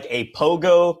get like a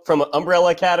Pogo from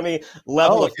Umbrella Academy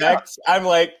level effects, yeah. I'm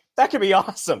like, that could be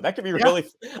awesome. That could be really.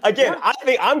 Again, I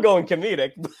think I'm going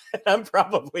comedic, but I'm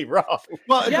probably wrong.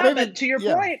 Well, yeah, but to your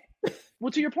point.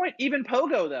 Well, to your point, even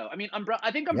Pogo though. I mean,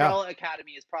 I think Umbrella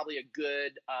Academy is probably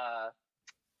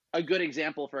a good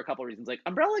example for a couple of reasons. Like,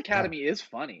 Umbrella Academy is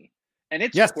funny and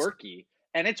it's quirky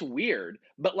and it's weird,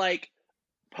 but like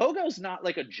Pogo's not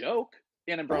like a joke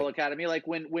in Umbrella Academy. Like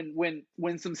when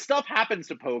some stuff happens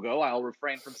to Pogo, I'll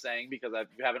refrain from saying because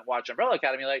you haven't watched Umbrella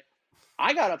Academy. Like,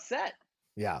 I got upset.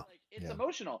 Yeah. Like, it's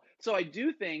emotional. So I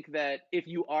do think that if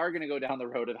you are going to go down the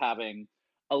road of having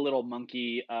a little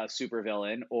monkey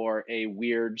supervillain or a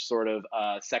weird sort of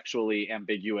sexually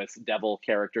ambiguous devil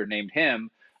character named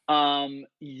him,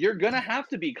 you're going to have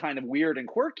to be kind of weird and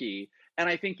quirky. And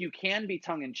I think you can be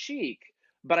tongue-in-cheek,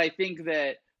 but I think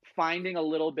that finding a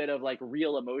little bit of like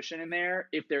real emotion in there,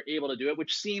 if they're able to do it,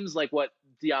 which seems like what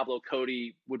Diablo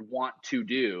Cody would want to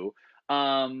do,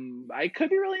 it could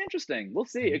be really interesting. We'll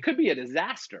see. It could be a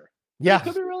disaster. Yeah. It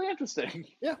could be really interesting.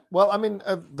 Yeah. Well, I mean,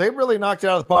 they really knocked it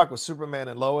out of the park with Superman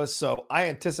and Lois, so I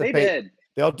anticipate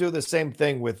they'll do the same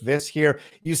thing with this here.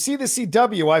 You see the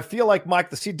CW. I feel like,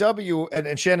 Mike, the CW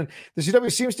and Shannon, the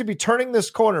CW seems to be turning this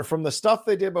corner from the stuff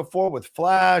they did before with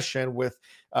Flash and with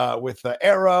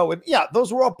Arrow. And yeah,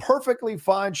 those were all perfectly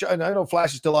fine. And I know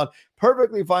Flash is still on.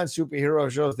 Perfectly fine superhero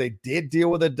shows. They did deal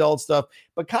with adult stuff,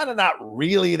 but kind of not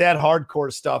really that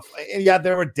hardcore stuff. And yeah,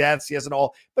 there were deaths, yes, and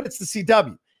all, but it's the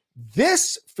CW.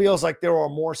 This feels like there are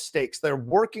more stakes. They're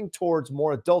working towards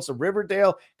more adults of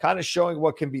Riverdale, kind of showing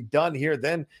what can be done here.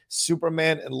 Then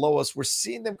Superman and Lois, we're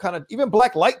seeing them kind of, even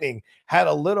Black Lightning had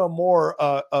a little more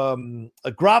a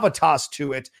gravitas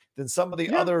to it than some of the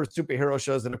other superhero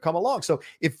shows that have come along. So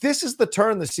if this is the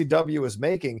turn the CW is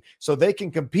making, so they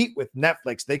can compete with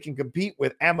Netflix, they can compete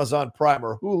with Amazon Prime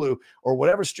or Hulu or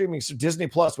whatever streaming, Disney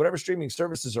Plus, whatever streaming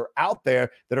services are out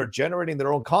there that are generating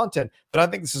their own content, then I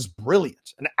think this is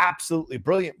brilliant, an absolutely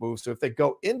brilliant move. So if they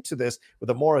go into this with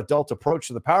a more adult approach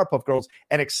to the Powerpuff Girls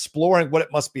and exploring what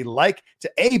it must be like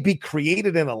to A, be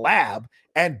created in a lab,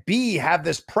 and B, have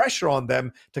this pressure on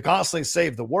them to constantly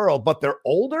save the world, but they're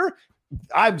older,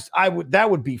 that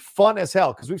would be fun as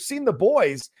hell, because we've seen The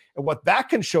Boys and what that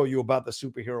can show you about the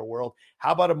superhero world.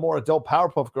 How about a more adult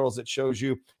Powerpuff Girls that shows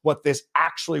you what this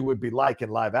actually would be like in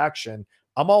live action?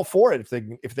 I'm all for it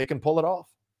if they can pull it off.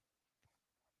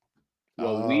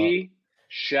 Well, we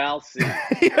shall see.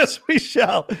 Yes, we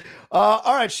shall.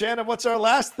 All right, Shannon, what's our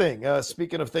last thing?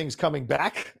 Speaking of things coming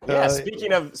back.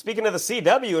 Speaking of the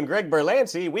CW and Greg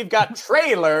Berlanti, we've got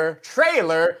trailer.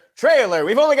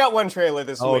 We've only got one trailer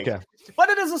this week. Okay. But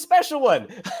it is a special one,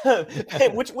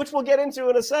 which we'll get into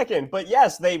in a second. But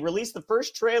yes, they released the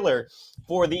first trailer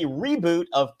for the reboot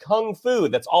of Kung Fu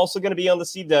that's also going to be on the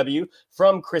CW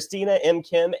from Christina M.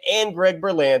 Kim and Greg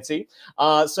Berlanti.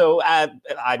 So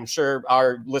I'm sure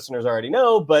our listeners already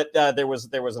know, but there was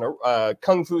a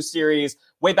Kung Fu series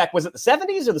way back. Was it the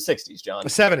 70s or the 60s, John? The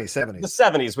 70s. The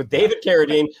 70s with David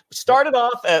Carradine. Started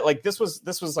off at like this was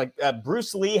like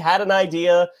Bruce Lee had an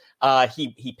idea.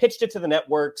 He pitched it to the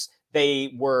networks.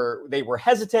 They were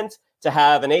hesitant to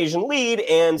have an Asian lead,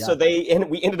 and so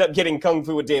we ended up getting Kung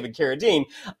Fu with David Carradine.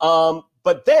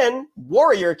 But then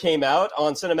Warrior came out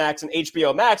on Cinemax and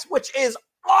HBO Max, which is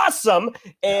awesome,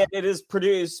 and it is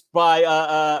produced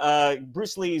by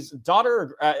Bruce Lee's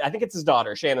daughter. I think it's his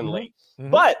daughter, Shannon Lee. Mm-hmm.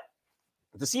 But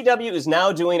the CW is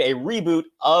now doing a reboot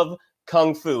of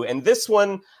Kung Fu, and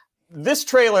this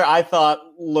trailer, I thought,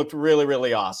 looked really,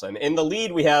 really awesome. In the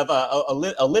lead, we have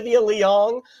Olivia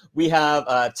Leong. We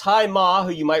have Tai Ma,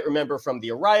 who you might remember from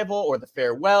The Arrival or The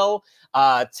Farewell.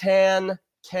 Tan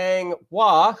Kang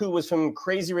Hwa, who was from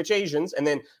Crazy Rich Asians. And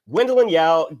then Gwendolyn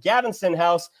Yao, Gavin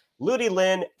Sinhouse, Ludi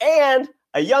Lin, and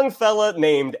a young fella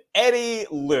named Eddie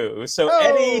Liu. So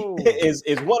Eddie is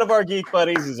one of our geek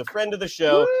buddies. He's a friend of the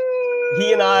show. Woo!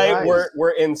 He and I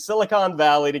were in Silicon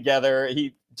Valley together.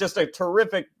 He just a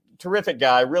terrific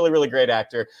guy, really, really great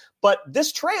actor. But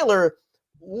this trailer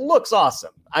looks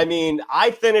awesome. I mean,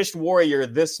 I finished Warrior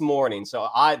this morning, so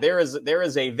there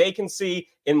is a vacancy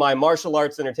in my martial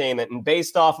arts entertainment, and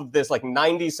based off of this like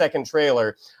 90-second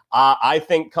trailer, I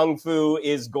think Kung Fu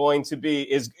is going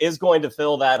to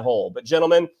fill that hole. But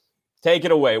gentlemen, take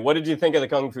it away. What did you think of the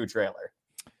Kung Fu trailer?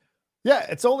 Yeah,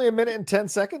 it's only 1 minute and 10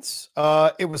 seconds.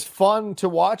 It was fun to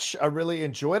watch. I really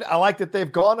enjoyed it. I like that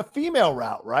they've gone a female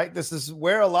route, right? This is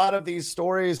where a lot of these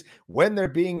stories, when they're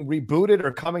being rebooted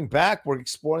or coming back, we're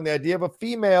exploring the idea of a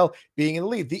female being in the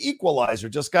lead. The Equalizer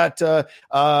just got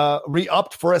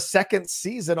re-upped for a second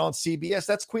season on CBS.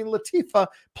 That's Queen Latifah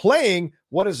playing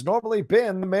what has normally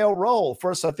been the male role.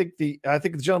 First, I think the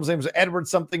gentleman's name was Edward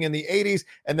something in the 80s,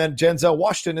 and then Denzel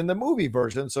Washington in the movie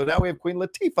version. So now we have Queen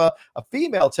Latifah, a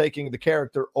female, taking the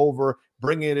character over,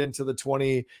 bringing it into the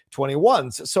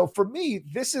 2021s. So for me,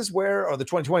 this is where, or the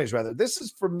 2020s rather, this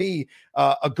is for me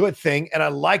a good thing. And I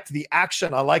liked the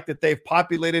action. I like that they've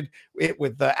populated it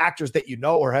with the actors that you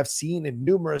know or have seen in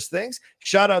numerous things.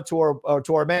 Shout out to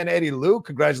our man, Eddie Liu.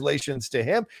 Congratulations to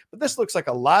him. But this looks like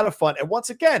a lot of fun. And once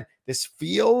again, this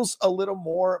feels a little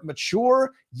more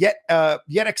mature, yet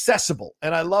accessible.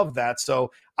 And I love that.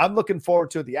 So I'm looking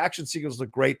forward to it. The action sequences look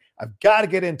great. I've got to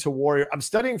get into Warrior. I'm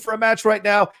studying for a match right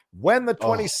now. When the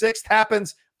 26th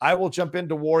happens, I will jump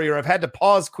into Warrior. I've had to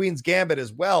pause Queen's Gambit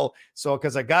as well, so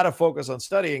because I got to focus on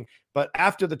studying. But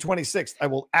after the 26th, I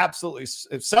will absolutely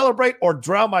celebrate or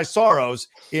drown my sorrows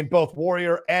in both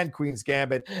Warrior and Queen's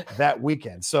Gambit that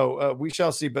weekend. So we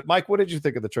shall see. But Mike, what did you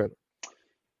think of the trailer?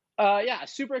 Yeah,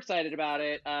 super excited about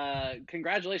it.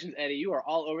 Congratulations, Eddie. You are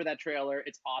all over that trailer.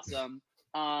 It's awesome.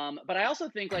 But I also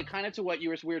think, like, kind of to what we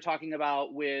were talking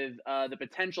about with the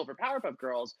potential for Powerpuff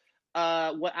Girls.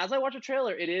 As I watch a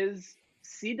trailer, it is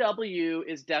CW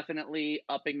is definitely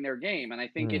upping their game, and I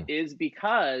think it is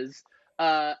because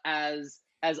as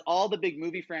all the big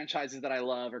movie franchises that I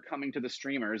love are coming to the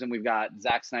streamers, and we've got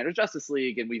Zack Snyder's Justice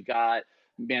League, and we've got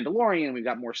Mandalorian, we've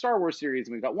got more Star Wars series,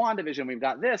 and we've got WandaVision, we've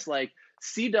got this. Like,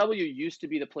 CW used to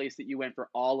be the place that you went for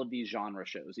all of these genre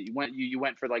shows. You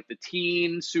went for like the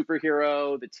teen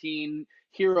superhero, the teen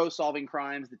hero solving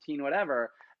crimes, the teen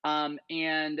whatever.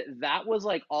 And that was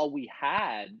like all we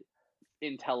had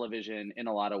in television in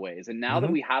a lot of ways. And now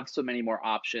that we have so many more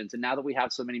options, and now that we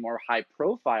have so many more high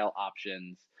profile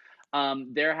options,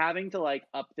 they're having to like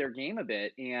up their game a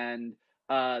bit. And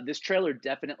this trailer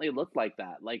definitely looked like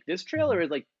that. Like, this trailer is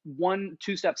like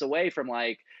 1-2 steps away from,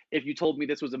 like, if you told me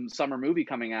this was a summer movie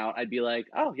coming out, I'd be like,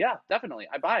 oh yeah, definitely,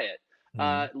 I buy it.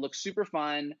 It looks super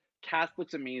fun. Cast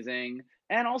looks amazing.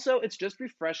 And also, it's just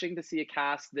refreshing to see a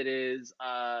cast that is,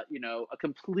 a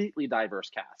completely diverse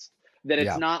cast. That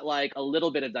it's not like a little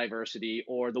bit of diversity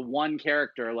or the one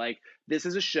character. Like, this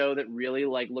is a show that really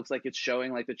like looks like it's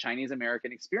showing like the Chinese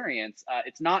American experience.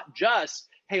 It's not just,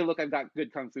 hey, look, I've got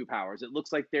good kung fu powers. It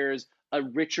looks like there's a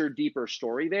richer, deeper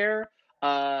story there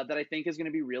that I think is going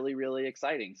to be really, really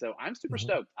exciting. So I'm super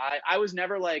stoked. I was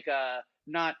never like I'm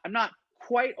not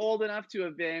quite old enough to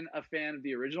have been a fan of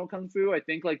the original Kung Fu. I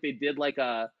think like they did like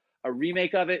a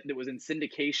remake of it that was in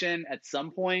syndication at some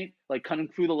point, like Kung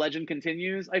Fu: The Legend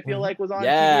Continues, I feel like was on TV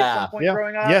at some point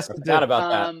growing up. Yes, I forgot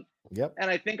about that. Yep. And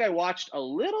I think I watched a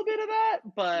little bit of that,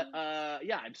 but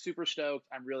I'm super stoked.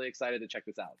 I'm really excited to check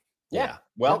this out. Yeah.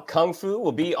 Well, Kung Fu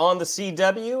will be on the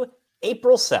CW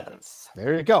April 7th.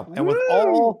 There you go. And with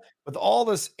all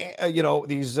this,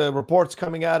 these reports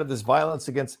coming out of this violence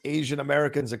against Asian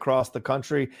Americans across the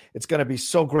country, it's going to be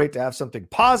so great to have something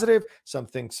positive,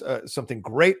 something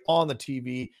great on the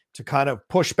TV to kind of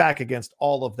push back against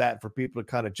all of that, for people to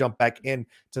kind of jump back into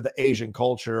the Asian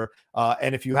culture.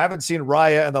 And if you haven't seen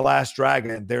Raya and the Last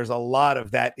Dragon, there's a lot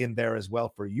of that in there as well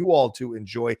for you all to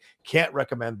enjoy. Can't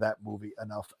recommend that movie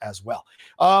enough as well.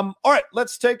 All right,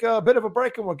 let's take a bit of a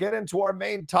break and we'll get into our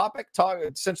main topic,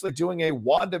 essentially doing a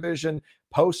WandaVision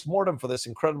post-mortem for this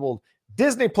incredible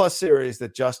Disney Plus series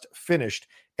that just finished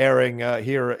airing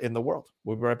here in the world.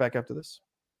 We'll be right back after this.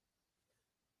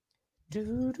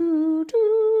 Do, do,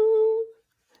 do.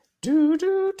 Do,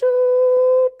 do,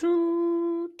 do,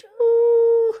 do,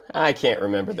 do. I can't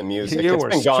remember the music. It's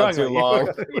been gone too long.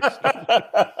 Was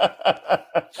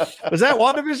that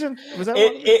WandaVision? Was that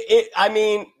it? I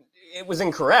mean, it was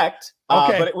incorrect.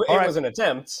 Okay, but it was an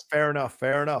attempt. Fair enough.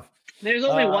 There's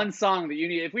only one song that you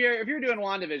need. If you're doing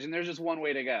WandaVision, there's just one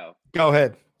way to go. Go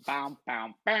ahead.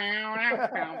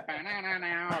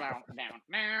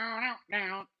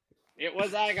 It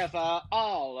was Agatha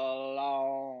all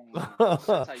along. That's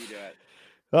how you do it.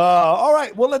 All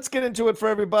right. Well, let's get into it for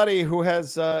everybody who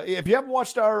has. If you haven't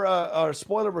watched our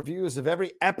spoiler reviews of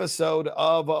every episode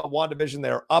of WandaVision,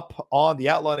 they're up on the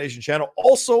Outlaw Nation channel.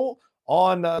 Also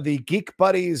on the Geek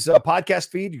Buddies podcast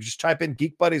feed. You just type in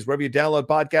Geek Buddies wherever you download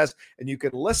podcasts, and you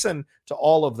can listen to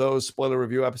all of those spoiler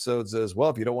review episodes as well.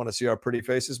 If you don't want to see our pretty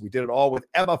faces, we did it all with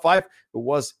Emma Fyffe, who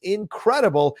was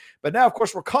incredible. But now, of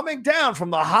course, we're coming down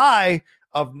from the high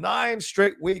of 9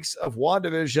 straight weeks of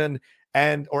WandaVision,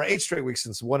 or 8 straight weeks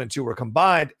since 1 and 2 were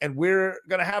combined. And we're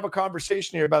going to have a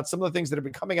conversation here about some of the things that have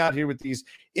been coming out here with these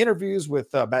interviews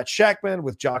with Matt Shakman,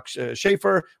 with Josh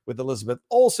Schaefer, with Elizabeth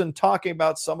Olsen, talking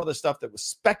about some of the stuff that was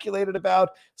speculated about,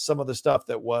 some of the stuff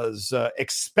that was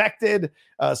expected,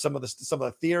 some of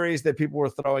the theories that people were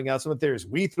throwing out, some of the theories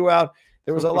we threw out.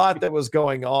 There was a lot that was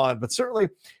going on. But certainly,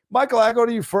 Michael, I go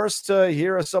to you first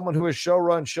here as someone who has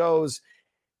showrun shows.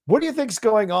 What do you think is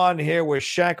going on here with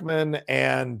Shakman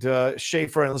and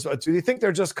Schaefer? And do you think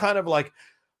they're just kind of like,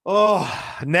 oh,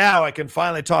 now I can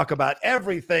finally talk about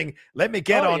everything. Let me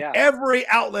get on every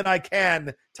outlet I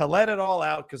can to let it all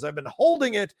out, because I've been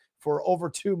holding it for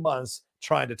over 2 months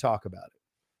trying to talk about it.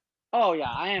 Oh,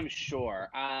 yeah, I am sure.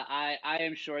 I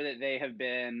am sure that they have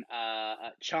been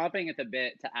chomping at the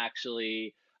bit to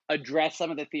actually address some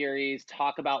of the theories,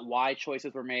 talk about why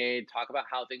choices were made, talk about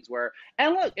how things were.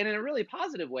 And look, and in a really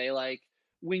positive way, like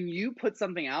when you put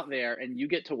something out there and you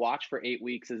get to watch for 8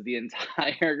 weeks as the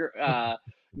entire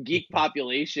geek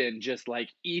population just like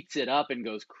eats it up and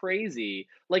goes crazy,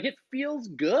 like it feels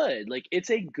good. Like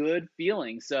it's a good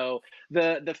feeling. So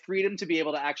the freedom to be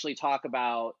able to actually talk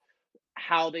about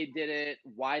how they did it,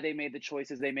 why they made the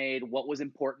choices they made, what was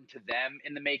important to them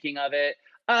in the making of it,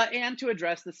 and to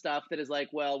address the stuff that is like,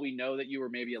 well, we know that you were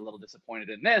maybe a little disappointed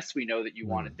in this. We know that you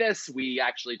wanted this. We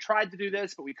actually tried to do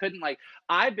this, but we couldn't. Like,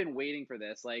 I've been waiting for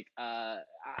this. Like,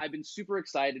 I've been super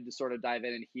excited to sort of dive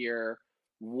in and hear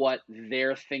what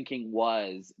their thinking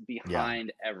was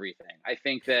behind everything. I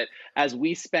think that as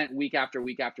we spent week after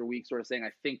week after week sort of saying,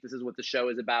 I think this is what the show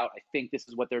is about, I think this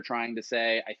is what they're trying to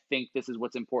say, I think this is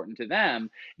what's important to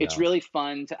them, it's really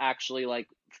fun to actually like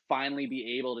finally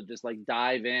be able to just like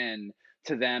dive in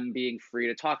to them being free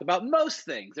to talk about most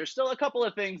things. There's still a couple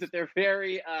of things that they're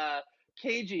very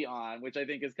cagey on, which I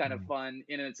think is kind of fun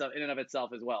in and of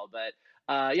itself as well. But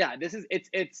this is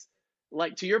it's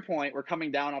like, to your point, we're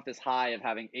coming down off this high of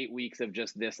having 8 weeks of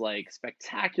just this like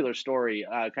spectacular story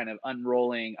kind of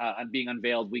unrolling and being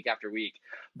unveiled week after week.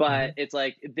 But it's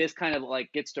like this kind of like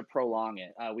gets to prolong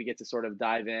it. We get to sort of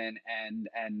dive in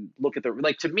and look at the,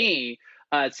 like, to me,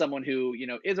 as someone who, you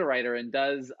know, is a writer and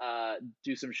does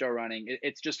do some show running,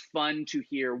 it's just fun to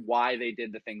hear why they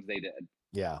did the things they did.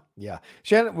 Yeah.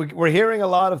 Shannon, we're hearing a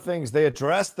lot of things. They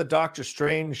addressed the Doctor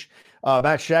Strange.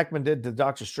 Matt Shakman did the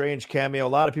Doctor Strange cameo. A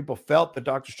lot of people felt that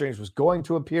Doctor Strange was going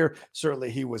to appear.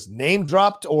 Certainly he was name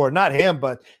dropped, or not him,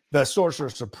 but the Sorcerer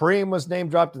Supreme was name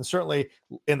dropped. And certainly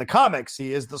in the comics,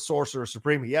 he is the Sorcerer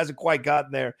Supreme. He hasn't quite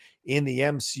gotten there in the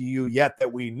MCU yet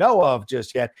that we know of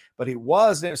just yet, but he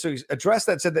was there. So he addressed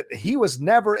that, said that he was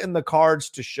never in the cards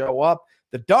to show up.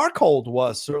 The Darkhold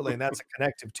was certainly, and that's a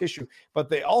connective tissue. But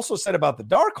they also said about the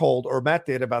Darkhold, or Matt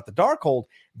did about the Darkhold,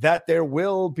 that there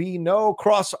will be no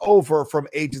crossover from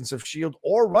Agents of S.H.I.E.L.D.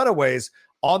 or Runaways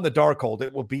on the Darkhold.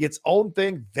 It will be its own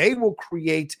thing. They will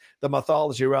create the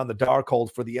mythology around the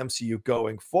Darkhold for the MCU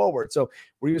going forward. So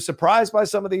were you surprised by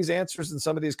some of these answers and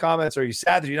some of these comments? Are you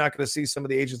sad that you're not going to see some of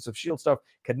the Agents of S.H.I.E.L.D. stuff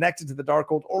connected to the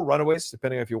Darkhold, or Runaways,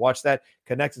 depending on if you watch that,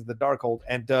 connected to the Darkhold?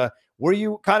 And were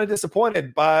you kind of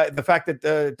disappointed by the fact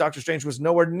that Doctor Strange was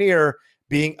nowhere near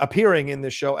appearing in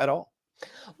this show at all?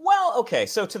 Well, okay,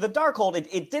 so to the Darkhold,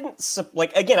 it didn't,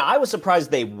 like, again, I was surprised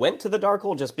they went to the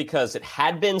Darkhold just because it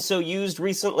had been so used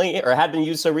recently, or had been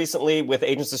used so recently with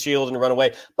Agents of S.H.I.E.L.D. and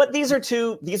Runaway, but these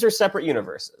are separate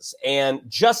universes, and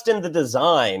just in the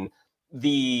design,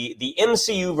 the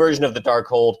MCU version of the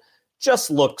Darkhold just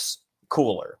looks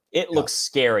cooler. It looks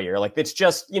scarier, like, it's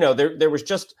just, you know, there was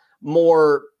just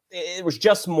more, it was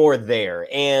just more there,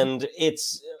 and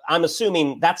I'm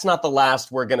assuming that's not the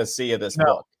last we're going to see of this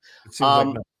book.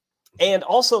 And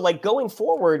also, like, going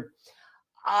forward,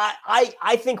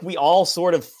 I think we all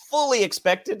sort of fully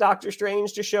expected Doctor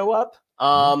Strange to show up.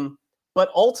 But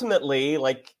ultimately,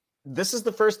 like, this is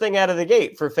the first thing out of the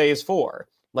gate for Phase 4.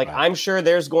 Like, I'm sure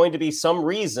there's going to be some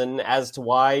reason as to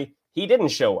why he didn't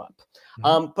show up.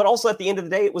 But also, at the end of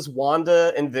the day, it was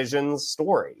Wanda and Vision's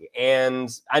story. And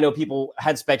I know people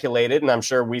had speculated, and I'm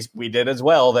sure we did as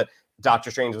well, that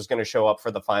Doctor Strange was going to show up for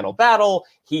the final battle.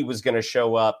 He was going to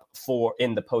show up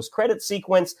in the post-credit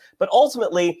sequence. But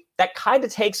ultimately, that kind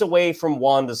of takes away from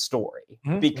Wanda's story,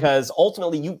 because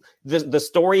ultimately the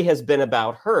story has been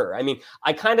about her. I mean,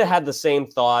 I kind of had the same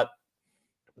thought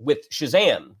with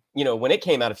Shazam when it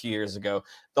came out a few years ago,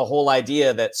 the whole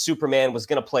idea that Superman was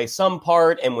going to play some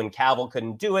part, and when Cavill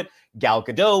couldn't do it, Gal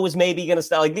Gadot was maybe going to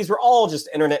start. Like, these were all just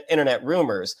internet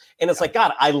rumors. And it's like,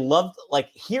 God, I love like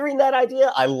hearing that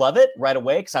idea. I love it right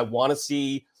away because I want to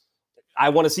see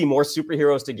more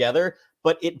superheroes together,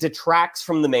 but it detracts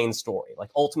from the main story. Like,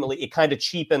 ultimately, it kind of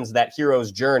cheapens that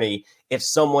hero's journey if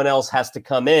someone else has to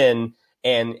come in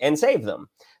and save them.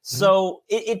 So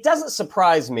it doesn't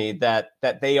surprise me that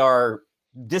they are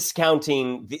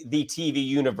discounting the TV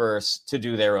universe to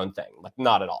do their own thing. Like,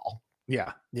 not at all.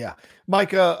 Yeah.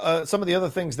 Mike, some of the other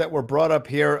things that were brought up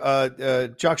here,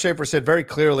 Jock Schaefer said very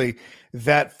clearly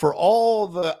that for all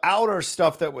the outer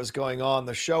stuff that was going on,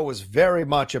 the show was very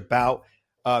much about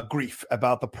grief,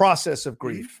 about the process of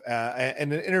grief.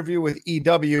 And an interview with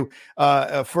EW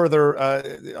further, I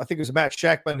think it was Matt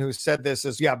Shackman who said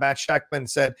this. Matt Shackman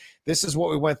said, this is what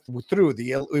we went through.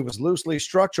 It was loosely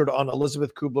structured on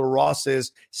Elizabeth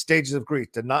Kubler-Ross's stages of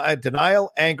grief.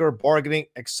 Denial, anger, bargaining,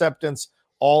 acceptance,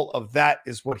 all of that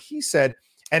is what he said.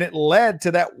 And it led to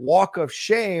that walk of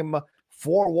shame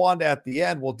for Wanda at the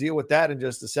end. We'll deal with that in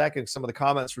just a second. Some of the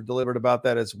comments were delivered about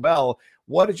that as well.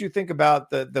 What did you think about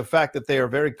the fact that they are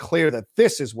very clear that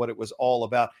this is what it was all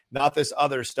about, not this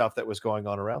other stuff that was going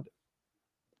on around it?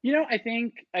 I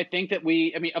think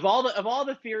that of all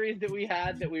the theories that we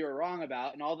had that we were wrong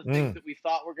about, and all the things that we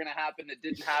thought were going to happen that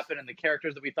didn't happen, and the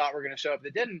characters that we thought were going to show up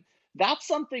that didn't, that's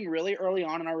something really early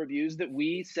on in our reviews that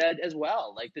we said as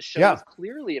well. Like, the show is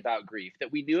clearly about grief, that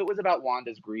we knew it was about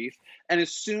Wanda's grief. And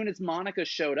as soon as Monica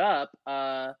showed up,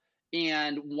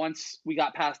 and once we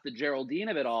got past the Geraldine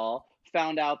of it all,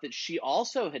 found out that she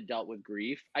also had dealt with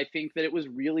grief, I think that it was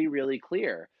really, really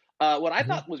clear. What I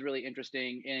thought was really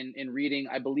interesting in reading,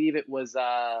 I believe it was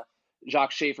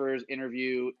Jock Schaefer's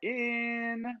interview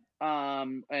in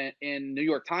New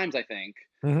York Times, I think.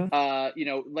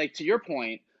 Like, to your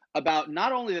point, about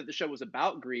not only that the show was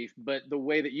about grief, but the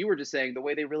way that you were just saying, the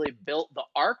way they really built the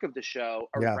arc of the show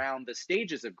around the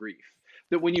stages of grief.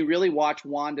 That when you really watch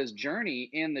Wanda's journey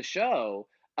in the show,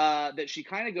 that she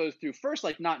kind of goes through first,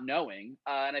 like, not knowing.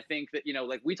 And I think that,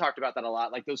 like, we talked about that a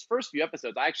lot. Like, those first few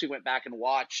episodes, I actually went back and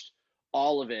watched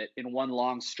all of it in one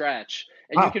long stretch.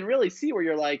 And you can really see where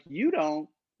you're like, you don't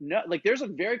know. Like, there's a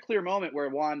very clear moment where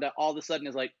Wanda all of a sudden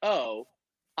is like, oh,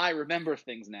 I remember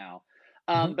things now.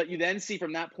 But you then see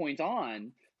from that point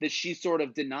on that she's sort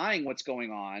of denying what's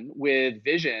going on with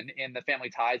Vision in the Family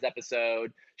Ties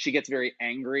episode. She gets very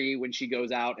angry when she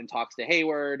goes out and talks to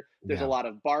Hayward. There's a lot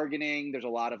of bargaining. There's a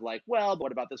lot of like, well, but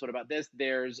what about this? What about this?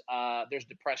 There's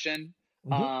depression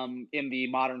in the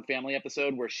Modern Family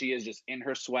episode where she is just in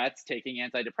her sweats taking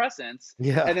antidepressants.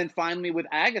 And then finally with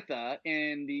Agatha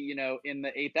in the, in the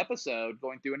 8th episode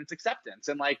going through and its acceptance.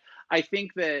 And like, I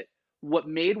think that what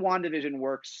made WandaVision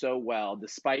work so well,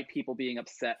 despite people being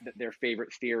upset that their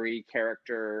favorite theory,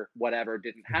 character, whatever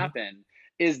didn't happen,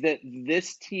 is that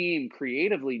this team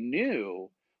creatively knew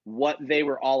what they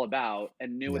were all about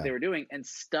and knew what they were doing and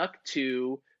stuck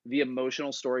to the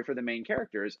emotional story for the main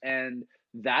characters. And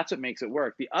that's what makes it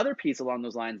work. The other piece along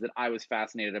those lines that I was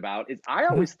fascinated about is I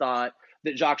always thought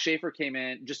that Jock Schaefer came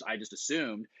in, I just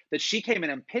assumed that she came in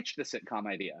and pitched the sitcom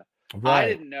idea. I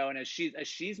didn't know. And as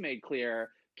she's made clear,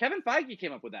 Kevin Feige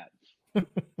came up with that.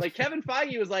 Like, Kevin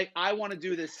Feige was like, I want to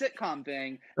do this sitcom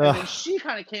thing. And then she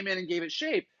kind of came in and gave it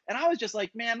shape. And I was just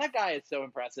like, man, that guy is so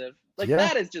impressive. Like,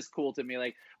 that is just cool to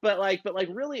me. But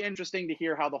really interesting to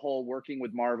hear how the whole working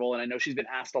with Marvel. And I know she's been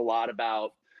asked a lot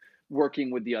about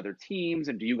working with the other teams.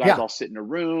 And do you guys all sit in a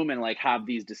room and like have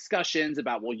these discussions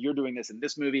about, well, you're doing this in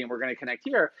this movie and we're going to connect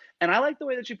here. And I like the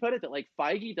way that she put it, that like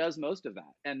Feige does most of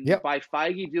that. And by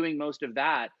Feige doing most of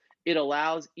that, it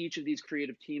allows each of these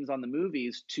creative teams on the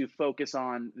movies to focus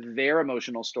on their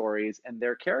emotional stories and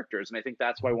their characters. And I think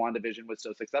that's why WandaVision was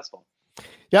so successful.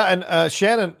 Yeah. And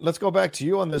Shannon, let's go back to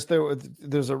you on this.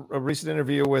 There's a recent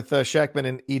interview with Shackman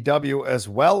in EW as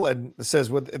well. And it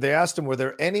says, they asked him, were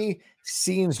there any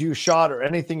scenes you shot or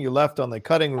anything you left on the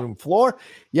cutting room floor?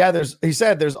 Yeah, he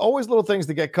said there's always little things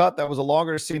that get cut. That was a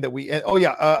longer scene that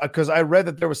because I read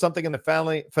that there was something in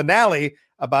the finale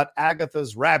about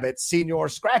Agatha's rabbit, Senior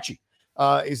Scratchy.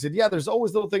 He said, yeah, there's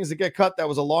always little things that get cut. That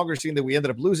was a longer scene that we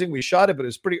ended up losing. We shot it, but it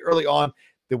was pretty early on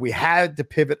that we had to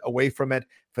pivot away from it.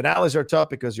 Finales are tough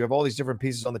because you have all these different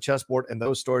pieces on the chessboard, and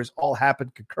those stories all happen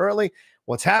concurrently.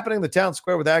 What's happening in the town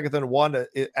square with Agatha and Wanda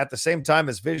at the same time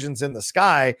as Vision's in the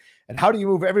sky, and how do you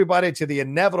move everybody to the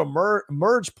inevitable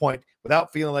merge point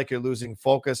without feeling like you're losing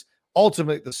focus?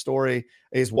 ultimately the story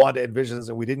is Wanda and Visions,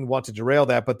 and we didn't want to derail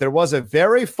that. But there was a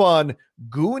very fun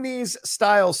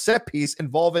Goonies-style set piece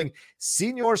involving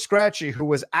Senior Scratchy, who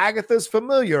was Agatha's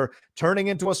familiar, turning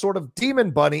into a sort of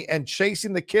demon bunny and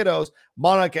chasing the kiddos,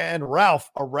 Monica and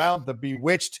Ralph, around the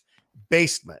bewitched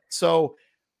basement. So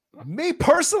me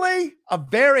personally, I'm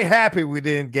very happy we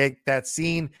didn't get that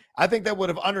scene. I think that would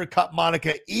have undercut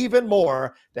Monica even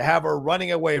more to have her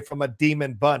running away from a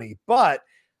demon bunny. But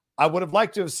I would have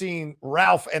liked to have seen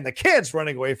Ralph and the kids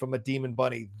running away from a demon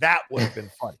bunny. That would have been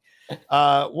funny.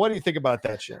 What do you think about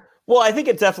that shit? Well, I think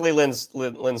it definitely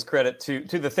lends credit to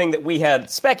the thing that we had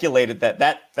speculated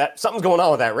that something's going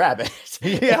on with that rabbit.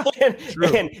 Yeah, and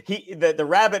the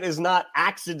rabbit is not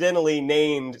accidentally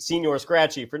named Senior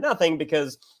Scratchy for nothing,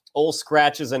 because Old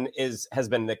Scratch has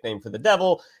been nicknamed for the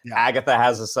devil. Yeah. Agatha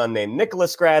has a son named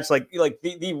Nicholas Scratch. Like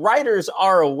the writers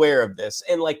are aware of this,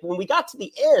 and like when we got to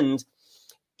the end,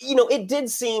 it did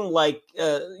seem like,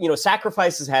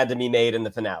 sacrifices had to be made in the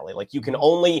finale. Like you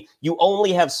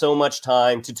only have so much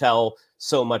time to tell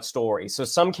so much story. So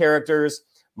some characters,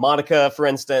 Monica, for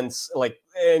instance,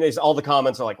 and all the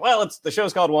comments are like, well, the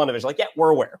show's called WandaVision. Like, yeah,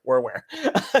 we're aware.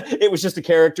 It was just a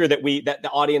character that the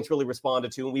audience really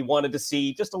responded to, and we wanted to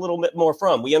see just a little bit more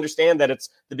from. We understand that it's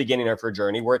the beginning of her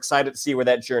journey. We're excited to see where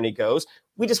that journey goes.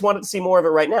 We just wanted to see more of it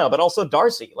right now. But also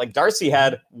Darcy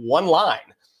had one line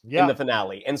in the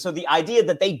finale. And so the idea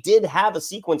that they did have a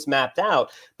sequence mapped out,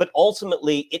 but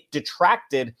ultimately it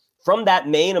detracted from that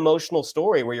main emotional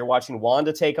story where you're watching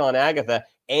Wanda take on Agatha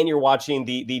and you're watching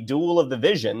the duel of the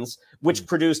visions, which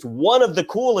produced one of the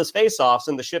coolest face-offs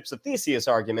in the Ships of Theseus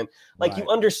argument. You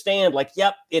understand,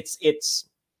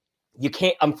 you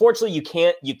can't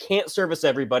service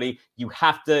everybody. You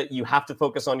have to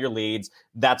focus on your leads.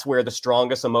 That's where the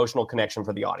strongest emotional connection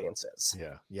for the audience is.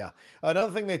 Yeah.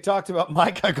 Another thing they talked about,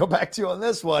 Mike, I go back to you on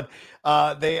this one.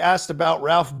 They asked about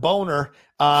Ralph Boner,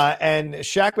 and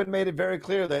Shackman made it very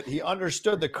clear that he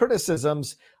understood the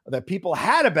criticisms that people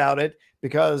had about it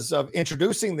because of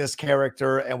introducing this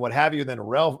character and what have you, then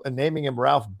naming him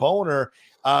Ralph Boner.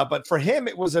 But for him,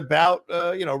 it was about,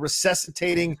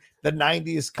 resuscitating the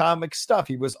 90s comic stuff.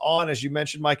 He was on, as you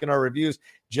mentioned, Mike, in our reviews,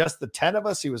 Just the 10 of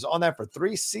Us. He was on that for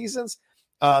 3 seasons.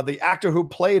 The actor who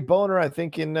played Boner, I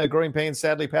think in Growing Pains,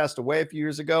 sadly passed away a few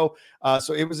years ago.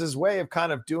 So it was his way of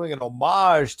kind of doing an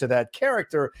homage to that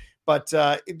character. But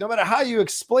no matter how you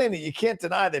explain it, you can't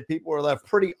deny that people were left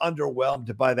pretty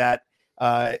underwhelmed by that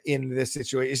in this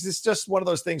situation. Is this just one of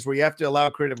those things where you have to allow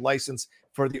creative license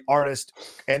for the artist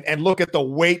and look at the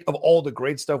weight of all the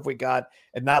great stuff we got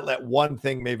and not let one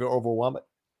thing maybe overwhelm it?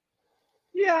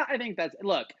 Yeah, I think I've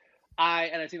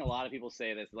seen a lot of people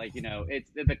say this, I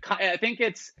think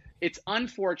it's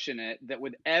unfortunate that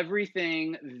with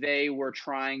everything they were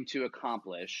trying to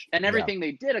accomplish and everything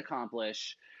they did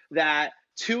accomplish, that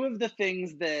two of the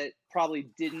things that probably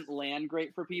didn't land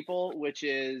great for people, which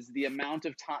is the amount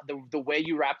of time, the way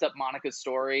you wrapped up Monica's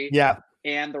story,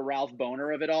 and the Ralph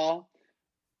Boner of it all,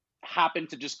 happened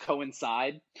to just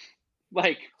coincide.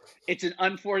 It's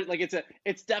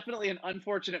it's definitely an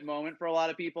unfortunate moment for a lot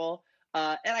of people.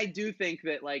 And I do think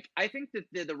that, I think that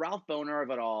the Ralph Boner of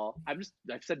it all, I've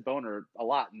said Boner a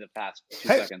lot in the past 2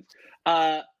 seconds.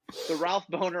 The Ralph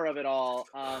Boner of it all.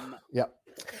 I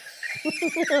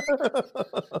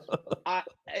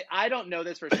don't know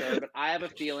this for sure, but I have a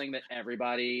feeling that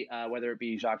everybody, whether it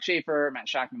be Jacques Schaefer, Matt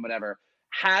Shackman, whatever,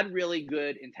 had really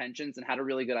good intentions and had a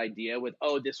really good idea with,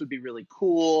 this would be really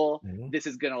cool. Mm-hmm. This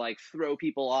is going to throw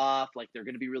people off. They're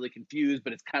going to be really confused,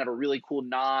 but it's kind of a really cool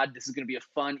nod. This is going to be a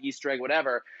fun Easter egg,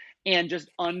 whatever. And just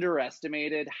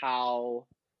underestimated how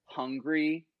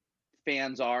hungry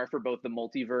fans are for both the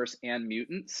multiverse and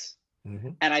mutants.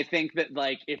 Mm-hmm. And I think that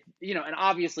if, and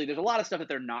obviously there's a lot of stuff that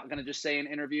they're not going to just say in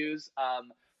interviews.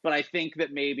 But I think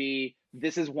that maybe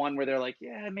this is one where they're like,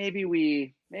 yeah, maybe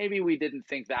we didn't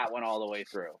think that one all the way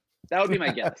through. That would be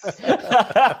my guess.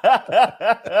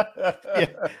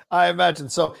 Yeah, I imagine.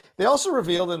 So they also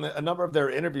revealed in a number of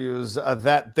their interviews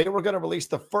that they were going to release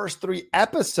the first 3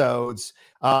 episodes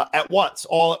all at once.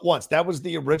 That was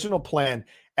the original plan.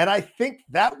 And I think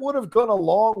that would have gone a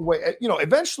long way.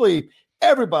 Eventually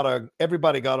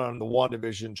everybody got on the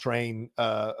WandaVision train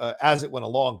as it went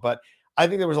along. But I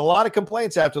think there was a lot of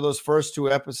complaints after those first 2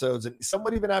 episodes and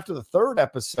somewhat even after the 3rd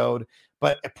episode.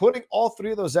 But putting all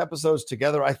 3 of those episodes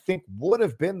together, I think would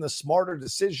have been the smarter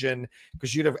decision,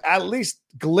 because you'd have at least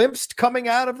glimpsed coming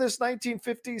out of this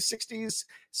 1950s, 60s,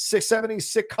 70s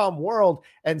sitcom world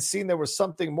and seen there was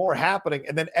something more happening.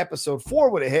 And then episode 4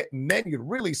 would have hit, and then you'd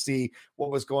really see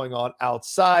what was going on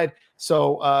outside.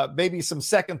 So maybe some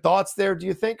second thoughts there, do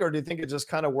you think? Or do you think it just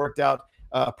kind of worked out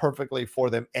perfectly for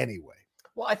them anyway?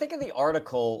 Well, I think in the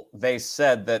article they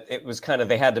said that it was kind of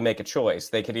they had to make a choice.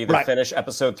 They could either finish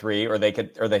episode 3 or they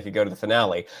could go to the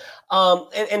finale.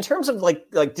 In terms of like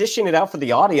dishing it out for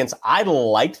the audience, I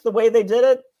liked the way they did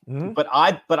it, but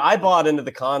I bought into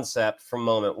the concept from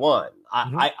moment one.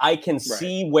 I can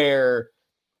see where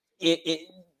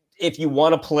if you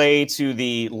want to play to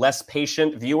the less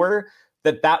patient viewer,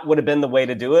 that would have been the way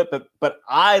to do it. But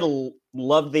I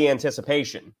love the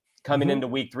anticipation coming into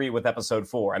week 3 with episode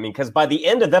 4. I mean, because by the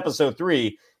end of episode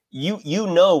 3, you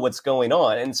know what's going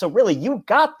on. And so really you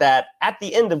got that at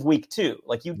the end of week 2.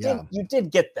 Like you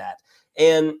did get that.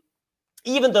 And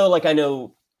even though like I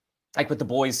know like with The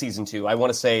Boys season 2, I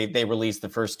want to say they released the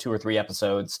first 2 or 3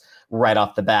 episodes right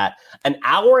off the bat. An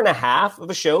hour and a half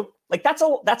of a show, like that's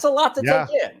a lot to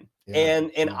take in.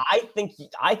 And I think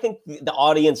the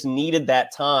audience needed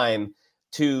that time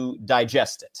to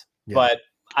digest it. But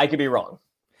I could be wrong.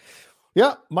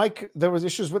 Yeah, Mike, there was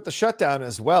issues with the shutdown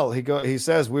as well. He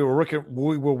says we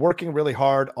were working really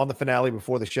hard on the finale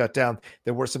before the shutdown.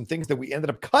 There were some things that we ended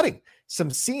up cutting,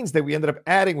 some scenes that we ended up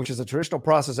adding, which is a traditional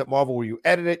process at Marvel where you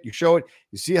edit it, you show it,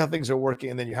 you see how things are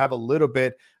working, and then you have a little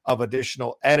bit of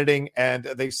additional editing. And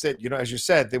they said, as you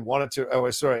said, they wanted to,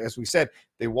 as we said,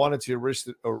 they wanted to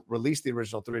release the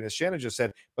original 3, and as Shannon just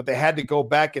said, but they had to go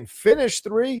back and finish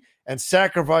 3 and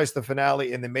sacrifice the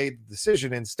finale, and they made the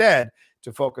decision instead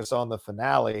to focus on the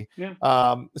finale.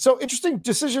 So interesting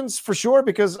decisions for sure,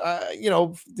 because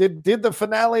did the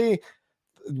finale,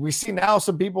 we see now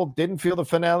some people didn't feel the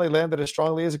finale landed as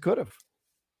strongly as it could have.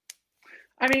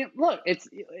 I mean, look,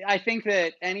 I think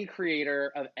that any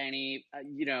creator of any,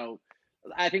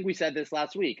 I think we said this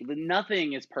last week,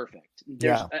 nothing is perfect.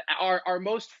 Our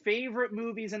most favorite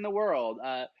movies in the world,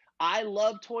 I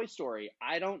love Toy Story.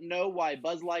 I don't know why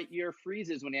Buzz Lightyear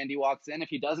freezes when Andy walks in if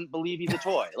he doesn't believe he's a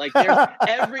toy. Like, there's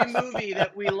every movie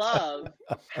that we love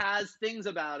has things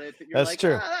about it that you're like,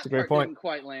 true. That That's a great part point. didn't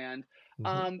quite land.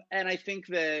 And I think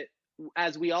that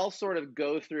as we all sort of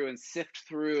go through and sift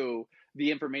through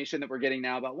the information that we're getting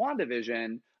now about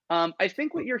WandaVision, I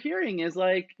think what you're hearing is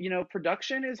like,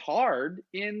 production is hard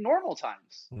in normal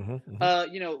times.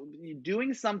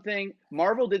 Doing something,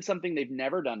 Marvel did something they've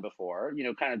never done before,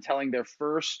 kind of telling their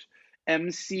first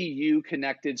MCU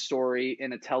connected story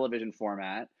in a television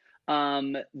format.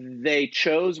 They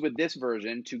chose with this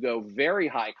version to go very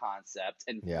high concept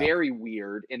and very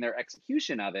weird in their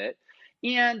execution of it.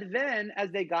 And then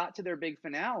as they got to their big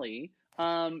finale,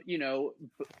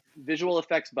 visual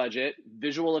effects budget,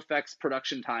 visual effects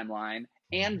production timeline,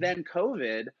 and then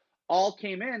COVID all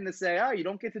came in to say, you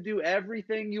don't get to do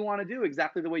everything you want to do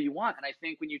exactly the way you want. And I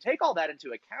think when you take all that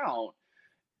into account,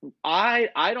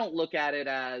 I don't look at it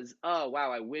as, oh,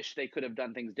 wow, I wish they could have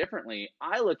done things differently.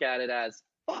 I look at it as,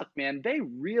 fuck, man, they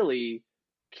really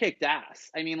kicked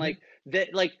ass. I mean,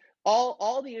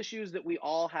 all the issues that we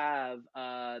all have,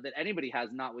 that anybody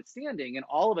has notwithstanding, and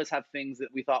all of us have things that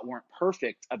we thought weren't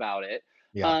perfect about it.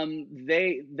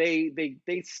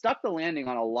 They stuck the landing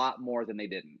on a lot more than they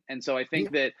didn't. And so I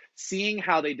think that seeing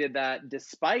how they did that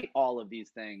despite all of these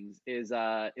things is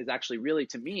actually really,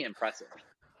 to me, impressive.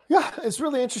 Yeah, it's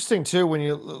really interesting too when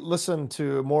you listen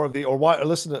to more of read or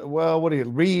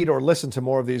listen to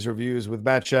more of these reviews with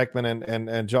Matt Sheckman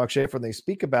and Jock Schaefer, and they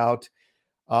speak about,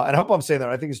 and I hope I'm saying that,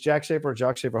 I think it's Jack Schaefer or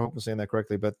Jock Schaefer, I hope I'm saying that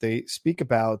correctly, but they speak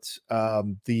about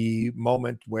the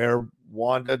moment where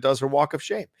Wanda does her walk of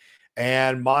shame.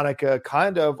 And Monica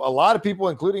a lot of people,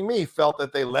 including me, felt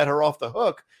that they let her off the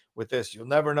hook with this. They'll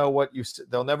never know what you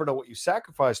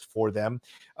sacrificed for them.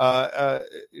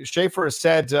 Schaefer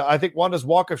said, I think Wanda's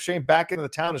walk of shame back into the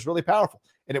town is really powerful.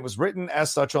 And it was written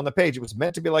as such on the page. It was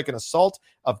meant to be like an assault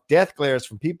of death glares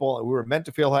from people. And we were meant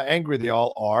to feel how angry they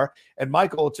all are. And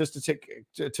Michael, just to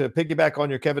piggyback on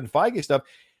your Kevin Feige stuff,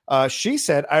 she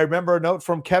said, I remember a note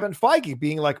from Kevin Feige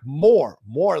being like, more,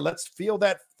 let's feel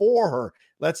that for her.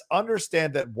 Let's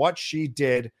understand that what she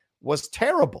did was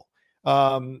terrible.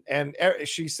 And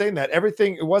she's saying that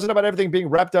it wasn't about everything being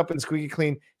wrapped up and squeaky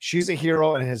clean. She's a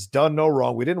hero and has done no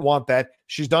wrong. We didn't want that.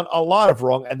 She's done a lot of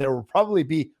wrong, and there will probably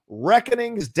be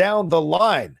reckonings down the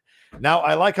line. Now,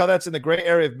 I like how that's in the gray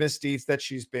area of misdeeds that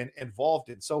she's been involved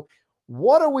in. So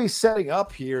what are we setting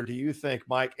up here, do you think,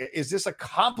 Mike? Is this a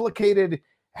complicated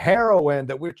heroine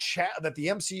that that the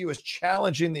MCU is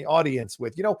challenging the audience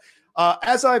with?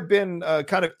 As I've been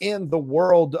kind of in the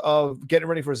world of getting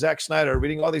ready for Zack Snyder,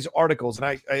 reading all these articles, and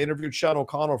I interviewed Sean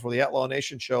O'Connell for the Outlaw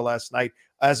Nation show last night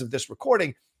as of this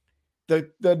recording,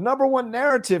 the number one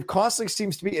narrative constantly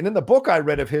seems to be, and in the book I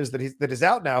read of his that is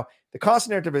out now, the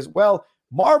constant narrative is, well,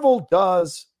 Marvel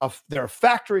does their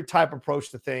factory type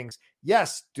approach to things.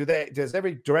 Yes, does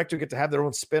every director get to have their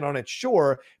own spin on it?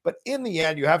 Sure, but in the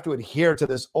end, you have to adhere to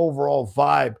this overall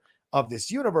vibe of this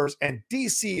universe. And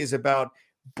DC is about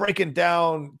breaking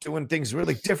down, doing things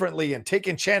really differently, and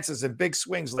taking chances and big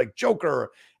swings like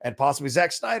Joker and possibly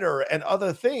Zack Snyder and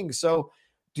other things. So,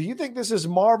 do you think this is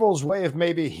Marvel's way of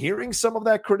maybe hearing some of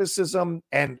that criticism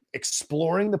and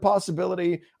exploring the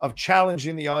possibility of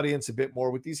challenging the audience a bit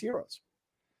more with these heroes?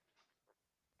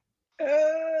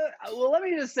 Well, let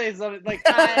me just say something. Like,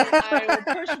 I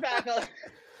will push back on.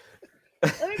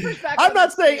 Let me push back. I'm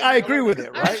not saying I agree with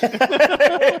it, right?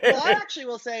 Well, I actually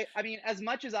will say, I mean, as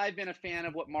much as I've been a fan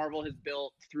of what Marvel has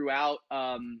built throughout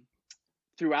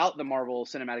the Marvel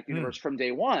Cinematic Universe from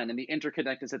day one and the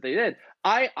interconnectedness that they did,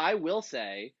 I will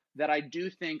say that I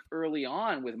do think early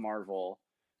on with Marvel,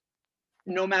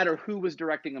 no matter who was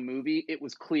directing a movie, it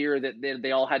was clear that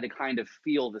they all had to kind of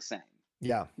feel the same.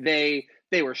 Yeah.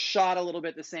 They were shot a little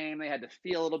bit the same. They had to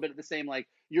feel a little bit the same. Like,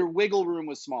 your wiggle room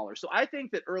was smaller. So I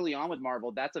think that early on with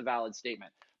Marvel, that's a valid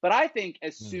statement. But I think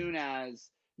as soon as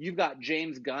you've got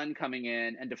James Gunn coming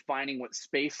in and defining what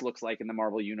space looks like in the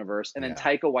Marvel universe, and then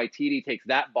Taika Waititi takes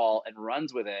that ball and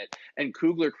runs with it, and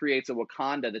Coogler creates a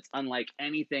Wakanda that's unlike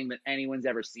anything that anyone's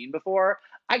ever seen before,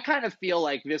 I kind of feel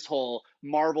like this whole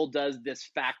Marvel does this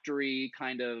factory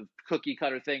kind of cookie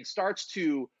cutter thing starts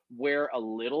to wear a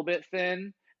little bit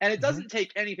thin. And it doesn't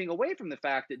take anything away from the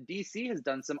fact that DC has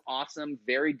done some awesome,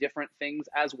 very different things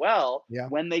as well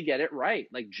when they get it right.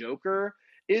 Like, Joker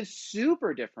is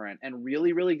super different and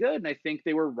really, really good. And I think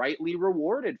they were rightly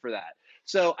rewarded for that.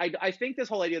 So I think this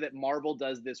whole idea that Marvel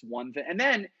does this one thing, and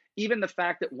then even the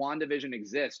fact that WandaVision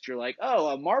exists, you're like,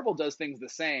 oh, Marvel does things the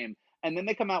same. And then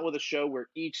they come out with a show where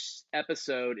each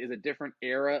episode is a different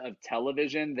era of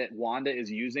television that Wanda is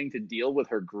using to deal with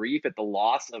her grief at the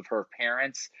loss of her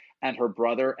parents and her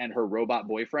brother and her robot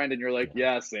boyfriend. And you're like,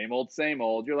 yeah, same old, same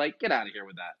old. You're like, get out of here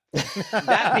with that.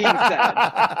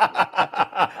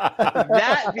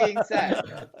 That being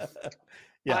said,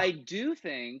 I do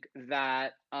think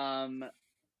that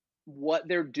what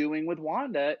they're doing with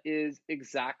Wanda is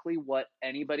exactly what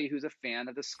anybody who's a fan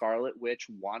of the Scarlet Witch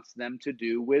wants them to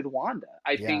do with Wanda.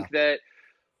 I think that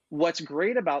what's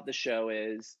great about the show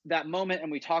is that moment,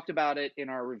 and we talked about it in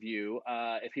our review,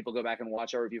 if people go back and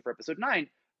watch our review for episode 9,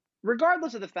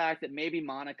 regardless of the fact that maybe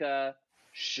Monica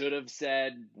should have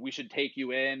said, we should take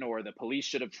you in, or the police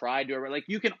should have tried to, like,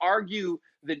 you can argue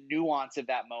the nuance of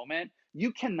that moment.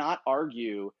 You cannot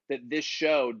argue that this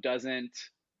show doesn't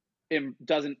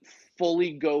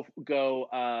fully go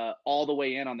all the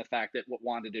way in on the fact that what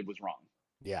Wanda did was wrong.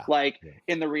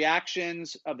 In the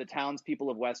reactions of the townspeople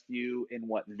of Westview, in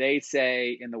what they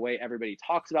say, in the way everybody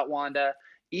talks about Wanda,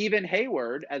 even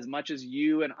Hayward, as much as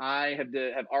you and I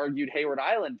have argued Hayward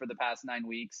Island for the past 9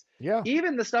 weeks,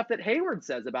 even the stuff that Hayward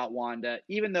says about Wanda,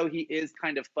 even though he is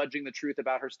kind of fudging the truth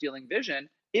about her stealing Vision,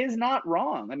 is not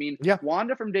wrong. I mean,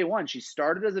 Wanda from day one, she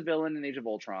started as a villain in Age of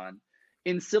Ultron.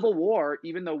 In Civil War,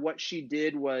 even though what she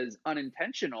did was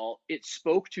unintentional, it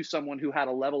spoke to someone who had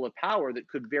a level of power that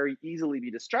could very easily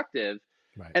be destructive.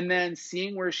 And then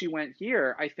seeing where she went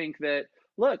here, I think that,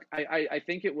 look, I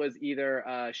think it was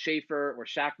either Schaefer or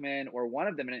Shackman or one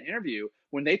of them in an interview,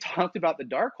 when they talked about the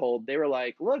Darkhold, they were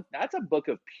like, look, that's a book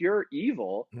of pure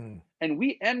evil. And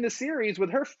we end the series with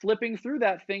her flipping through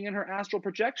that thing in her astral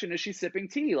projection as she's sipping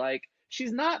tea. Like,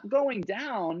 she's not going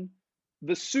down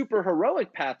the super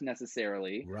heroic path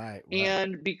necessarily.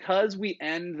 And because we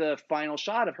end the final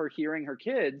shot of her hearing her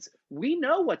kids, we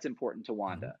know what's important to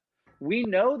Wanda. We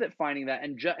know that finding that,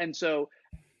 and so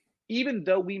even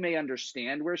though we may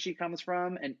understand where she comes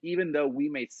from, and even though we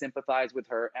may sympathize with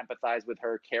her, empathize with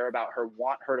her, care about her,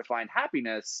 want her to find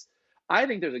happiness, I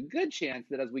think there's a good chance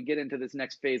that as we get into this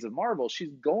next phase of Marvel,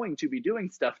 she's going to be doing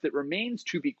stuff that remains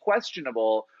to be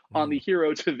questionable on the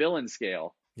hero to villain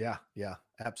scale. Yeah,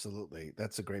 absolutely.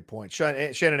 That's a great point.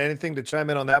 Shannon, anything to chime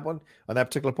in on that one, on that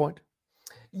particular point?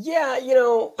 Yeah,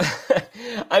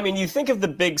 I mean, you think of the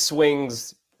big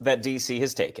swings that DC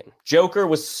has taken. Joker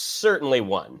was certainly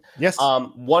one. Yes.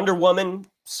 Wonder Woman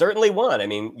certainly one. I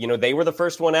mean, they were the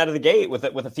first one out of the gate with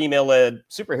a female-led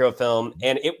superhero film,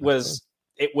 and it was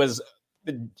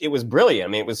brilliant.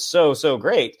 I mean, it was so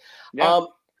great. And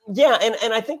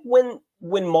I think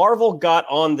when Marvel got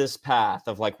on this path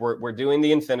of, like, we're doing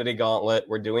the Infinity Gauntlet,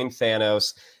 we're doing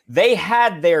Thanos, they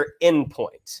had their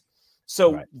endpoint.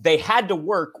 So they had to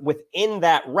work within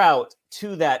that route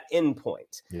to that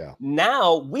endpoint.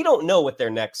 Now we don't know what their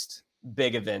next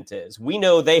big event is. We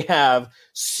know they have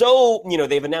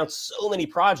they've announced so many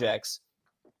projects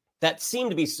that seem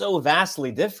to be so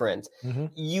vastly different.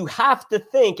 You have to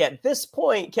think at this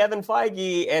point, Kevin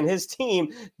Feige and his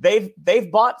team,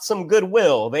 they've bought some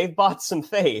goodwill, they've bought some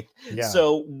faith. Yeah.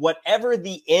 So whatever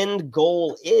the end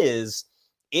goal is,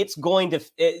 it's going to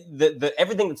the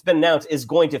everything that's been announced is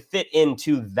going to fit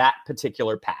into that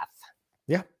particular path.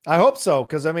 Yeah, I hope so,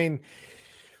 because I mean,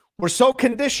 we're so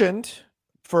conditioned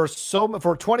for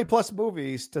 20 plus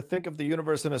movies to think of the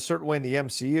universe in a certain way in the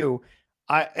MCU.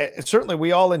 Certainly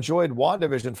we all enjoyed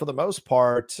WandaVision for the most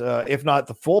part, if not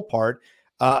the full part.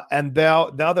 And now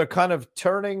they're kind of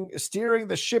steering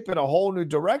the ship in a whole new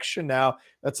direction now.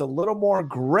 That's a little more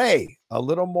gray, a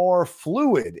little more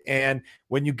fluid. And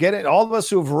when you get it, all of us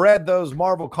who've read those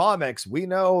Marvel comics, we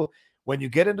know when you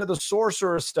get into the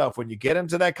sorcerer stuff, when you get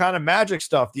into that kind of magic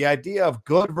stuff, the idea of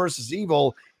good versus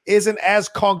evil isn't as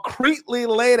concretely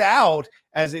laid out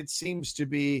as it seems to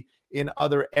be in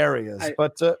other areas.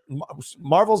 But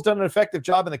Marvel's done an effective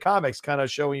job in the comics, kind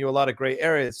of showing you a lot of gray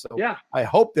areas. So yeah, I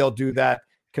hope they'll do that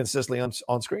consistently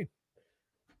on screen.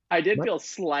 I did feel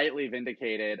slightly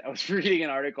vindicated. I was reading an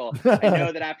article. I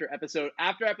know that after episode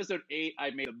 8, I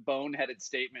made a boneheaded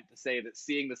statement to say that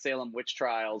seeing the Salem witch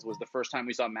trials was the first time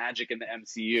we saw magic in the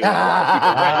MCU. A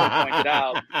lot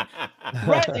of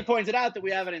people rightly pointed out that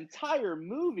we have an entire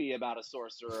movie about a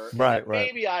sorcerer. Right.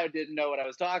 Maybe I didn't know what I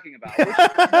was talking about, which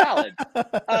is valid.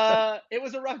 It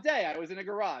was a rough day. I was in a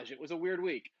garage. It was a weird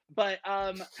week. But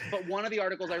one of the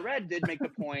articles I read did make the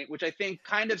point, which I think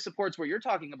kind of supports what you're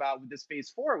talking about with this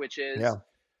Phase 4, which is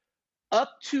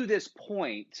up to this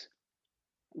point,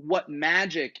 what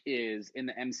magic is in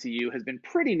the MCU has been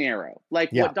pretty narrow.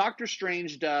 Like what Doctor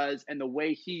Strange does and the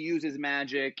way he uses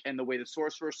magic and the way the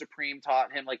Sorcerer Supreme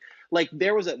taught him, like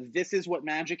there was this is what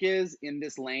magic is in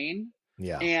this lane.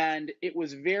 Yeah. And it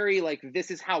was very like, this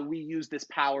is how we use this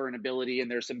power and ability, and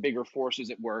there's some bigger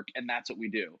forces at work, and that's what we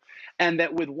do. And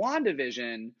that with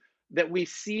WandaVision, that we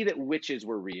see that witches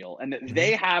were real, and that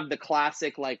they have the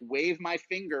classic, like, wave my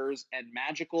fingers and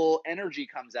magical energy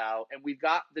comes out, and we've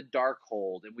got the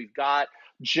Darkhold, and we've got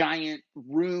giant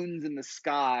runes in the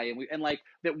sky, and like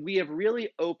that we have really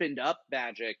opened up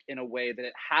magic in a way that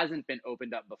it hasn't been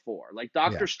opened up before. Like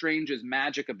Doctor Strange's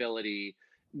magic ability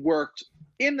worked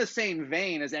in the same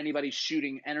vein as anybody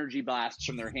shooting energy blasts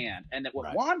from their hand. And that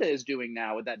what Wanda is doing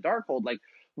now with that Darkhold, like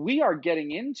we are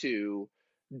getting into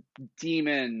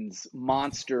demons,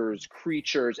 monsters,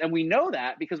 creatures. And we know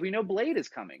that because we know Blade is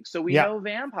coming. So we know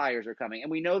vampires are coming. And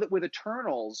we know that with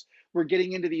Eternals, we're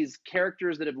getting into these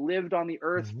characters that have lived on the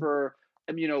earth for,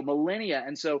 millennia.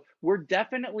 And so we're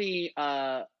definitely,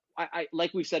 I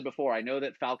like we've said before, I know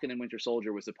that Falcon and Winter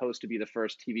Soldier was supposed to be the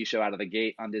first TV show out of the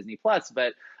gate on Disney Plus,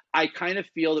 but I kind of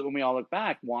feel that when we all look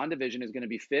back, WandaVision is going to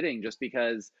be fitting just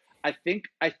because I think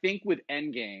with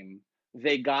Endgame,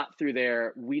 they got through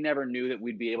there. We never knew that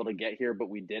we'd be able to get here, but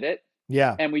we did it.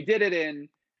 Yeah. And we did it in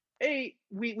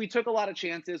we took a lot of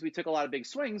chances. We took a lot of big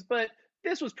swings, but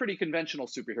this was pretty conventional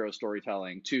superhero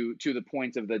storytelling to the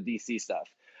point of the DC stuff.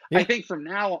 Yeah. I think from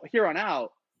here on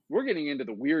out, we're getting into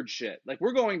the weird shit. Like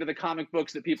we're going to the comic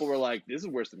books that people were like, this is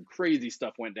where some crazy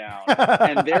stuff went down,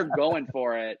 and they're going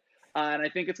for it. And I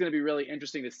think it's going to be really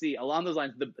interesting to see along those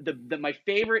lines. My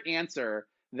favorite answer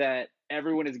that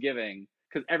everyone is giving,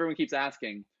 because everyone keeps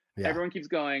asking, everyone keeps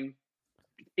going,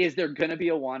 is there going to be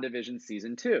a WandaVision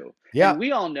season 2? Yeah. And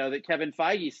we all know that Kevin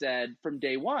Feige said from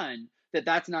day one that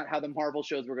that's not how the Marvel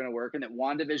shows were going to work, and that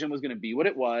WandaVision was going to be what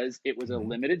it was. It was a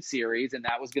limited series, and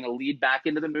that was going to lead back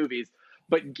into the movies.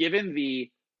 But given the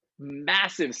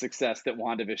massive success that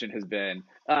WandaVision has been,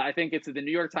 I think it's the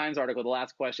New York Times article, the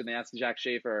last question they asked Jack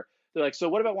Schaefer. They're like, so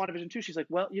what about WandaVision 2? She's like,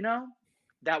 well,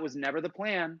 that was never the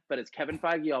plan. But as Kevin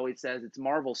Feige always says, it's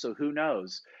Marvel, so who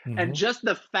knows? And just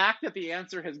the fact that the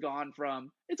answer has gone from,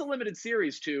 it's a limited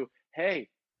series to, hey,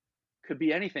 could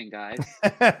be anything, guys,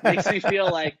 makes me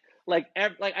feel like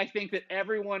I think that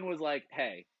everyone was like,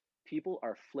 hey, people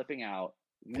are flipping out.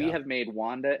 We have made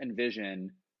Wanda and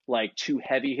Vision like 2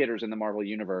 heavy hitters in the Marvel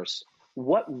universe.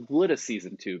 What would a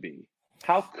season 2 be?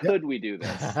 How could we do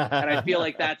this? And I feel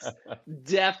like that's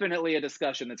definitely a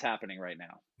discussion that's happening right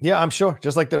now. Yeah, I'm sure.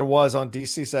 Just like there was on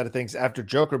DC side of things after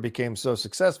Joker became so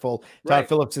successful, Todd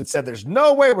Phillips had said, there's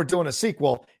no way we're doing a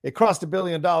sequel. It crossed $1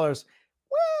 billion. Well,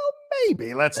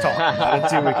 maybe. Let's talk about it.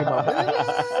 See what we come up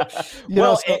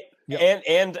with.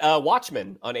 And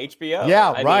Watchmen on HBO.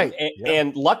 Yeah,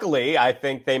 and luckily, I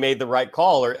think they made the right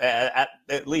call, or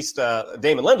at least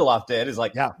Damon Lindelof did. Is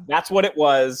like, that's what it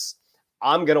was.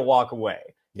 I'm gonna walk away.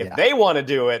 If they want to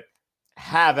do it,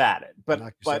 have at it. But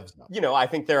I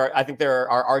think there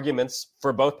are arguments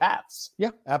for both paths.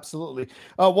 Yeah, absolutely.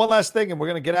 One last thing, and we're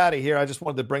going to get out of here. I just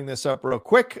wanted to bring this up real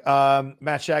quick.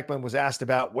 Matt Shackman was asked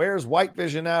about where's White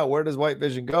Vision now? Where does White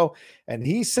Vision go? And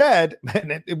he said,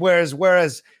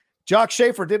 whereas Jock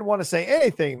Schaefer didn't want to say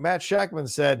anything, Matt Shackman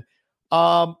said,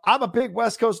 I'm a big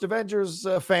West Coast Avengers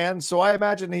fan, so I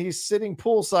imagine he's sitting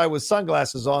poolside with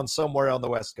sunglasses on somewhere on the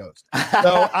West Coast.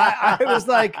 So I was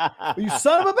like, you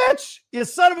son of a bitch, you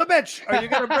son of a bitch. Are you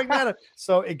going to bring that up?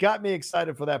 So it got me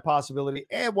excited for that possibility.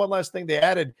 And one last thing they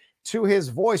added to his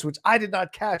voice, which I did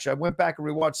not catch. I went back and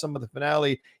rewatched some of the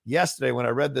finale yesterday when I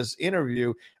read this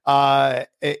interview,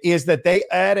 is that they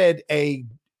added a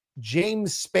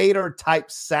James Spader type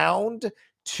sound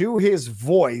to his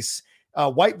voice,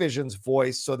 White Vision's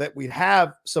voice, so that we'd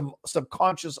have some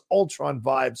subconscious Ultron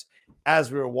vibes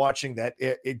as we were watching that.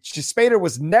 Spader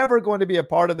was never going to be a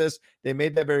part of this. They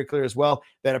made that very clear as well,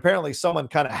 that apparently someone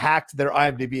kind of hacked their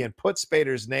IMDb and put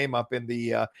Spader's name up in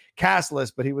the cast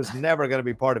list, but he was never going to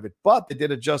be part of it. But they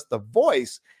did adjust the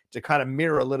voice to kind of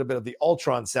mirror a little bit of the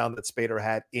Ultron sound that Spader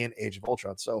had in Age of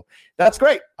Ultron. So that's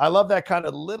great. I love that kind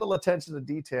of little attention to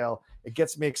detail. It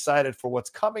gets me excited for what's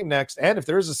coming next. And if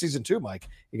there is a season 2, Mike,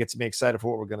 it gets me excited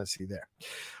for what we're going to see there.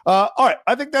 All right.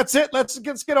 I think that's it. Let's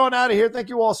get on out of here. Thank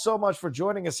you all so much for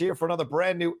joining us here for another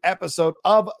brand new episode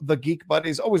of the Geek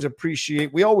Buddies.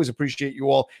 We always appreciate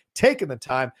you all taking the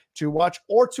time to watch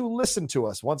or to listen to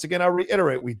us. Once again, I'll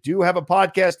reiterate, we do have a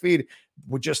podcast feed.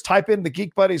 We just type in the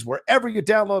Geek Buddies wherever you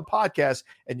download podcasts,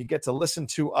 and you get to listen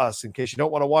to us. In case you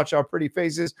don't want to watch our pretty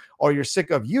faces, or you're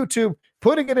sick of YouTube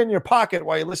putting it in your pocket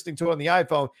while you're listening to it on the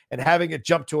iPhone and having it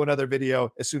jump to another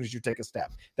video as soon as you take a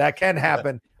step. That can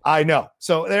happen. I know.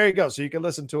 So there you go. So you can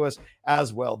listen to us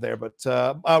as well there. But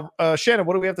Shannon,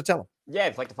 what do we have to tell them? Yeah,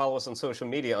 if you'd like to follow us on social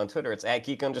media, on Twitter, it's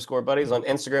 @geek_buddies, on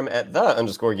Instagram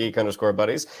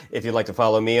 @the_geek_buddies. If you'd like to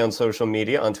follow me on social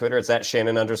media, on Twitter, it's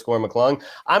 @Shannon_McClung.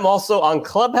 I'm also on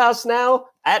Clubhouse now,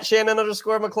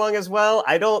 @Shannon_McClung as well.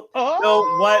 I don't know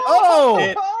what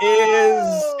it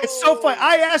is. It's so funny.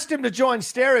 I asked him to join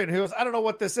Stereo, and he goes, I don't know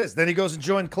what this is. Then he goes and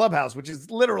joined Clubhouse, which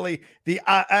is literally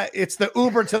it's the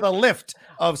Uber to the Lyft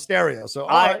of Stereo. So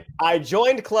I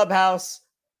joined Clubhouse.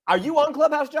 Are you on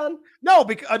Clubhouse, John? No,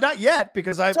 because not yet.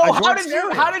 Because how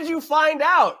did you find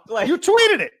out? Like, you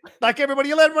tweeted it, like everybody.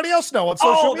 You let everybody else know on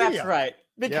social media. That's right.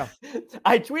 Because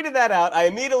I tweeted that out. I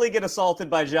immediately get assaulted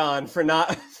by John for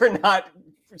not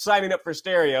signing up for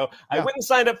Stereo. I went and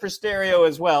signed up for Stereo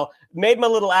as well. Made my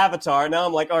little avatar. Now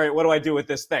I'm like, all right, what do I do with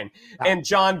this thing? And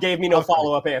John gave me no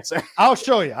follow-up answer. I'll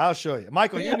show you.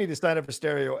 Michael, you need to sign up for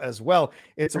Stereo as well.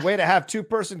 It's a way to have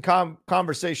two-person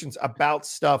conversations about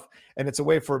stuff, and it's a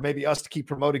way for maybe us to keep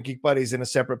promoting Geek Buddies in a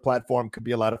separate platform. Could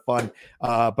be a lot of fun.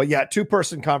 But yeah,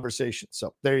 two-person conversation.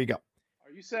 So there you go.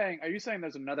 Are you saying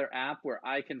there's another app where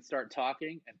I can start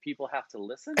talking and people have to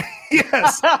listen?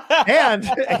 Yes.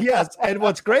 And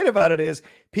what's great about it is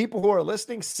people who are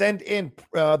listening send in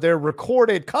their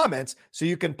recorded comments, so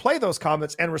you can play those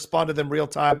comments and respond to them real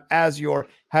time as you're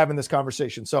having this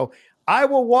conversation. So I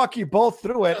will walk you both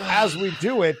through it as we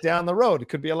do it down the road. It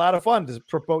could be a lot of fun to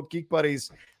promote Geek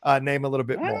Buddies name a little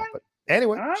bit more. But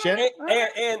anyway,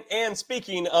 and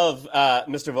speaking of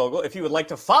Mr. Vogel, if you would like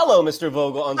to follow Mr.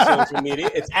 Vogel on social media,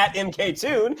 it's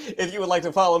 @MKToon. If you would like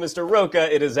to follow Mr.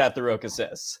 Roca, it is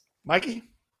 @TheRocaSys. Mikey?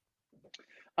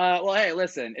 Well, hey,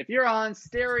 listen, if you're on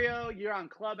Stereo, you're on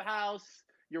Clubhouse,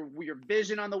 your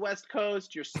Vision on the West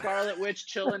Coast, your Scarlet Witch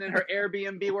chilling in her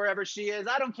Airbnb wherever she is.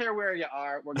 I don't care where you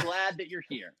are. We're glad that you're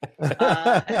here.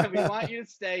 And we want you to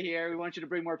stay here. We want you to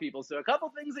bring more people. So a couple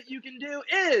things that you can do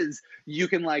is you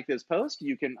can like this post.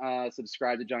 You can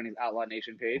subscribe to Johnny's Outlaw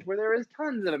Nation page, where there is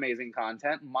tons of amazing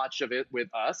content, much of it with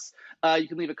us. You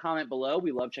can leave a comment below.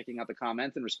 We love checking out the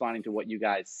comments and responding to what you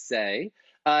guys say.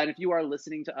 And if you are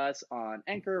listening to us on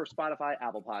Anchor or Spotify,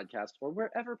 Apple Podcasts, or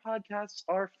wherever podcasts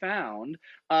are found,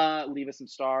 leave us some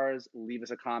stars, leave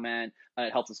us a comment.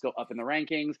 It helps us go up in the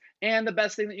rankings. And the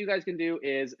best thing that you guys can do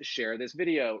is share this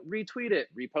video, retweet it,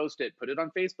 repost it, put it on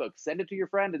Facebook, send it to your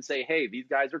friend and say, hey, these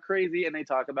guys are crazy and they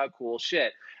talk about cool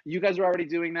shit. You guys are already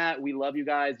doing that. We love you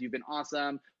guys. You've been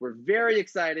awesome. We're very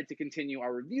excited to continue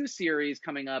our review series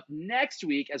coming up next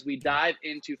week as we dive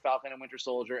into Falcon and Winter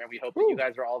Soldier. And we hope that you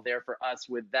guys are all there for us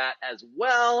with that as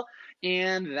well.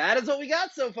 And that is what we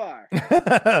got so far.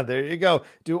 There you go.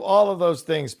 Do all of those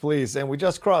things. things, please. And we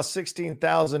just crossed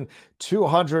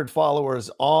 16,200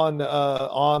 followers on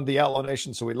the Outlaw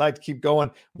Nation. So we'd like to keep going,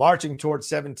 marching towards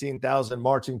 17,000,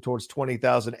 marching towards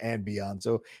 20,000 and beyond.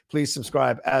 So please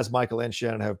subscribe, as Michael and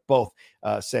Shannon have both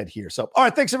said here. So, all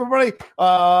right, thanks everybody.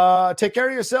 Take care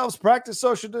of yourselves, practice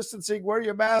social distancing, wear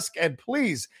your mask, and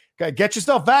please get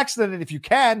yourself vaccinated if you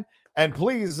can. And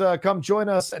please come join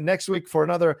us next week for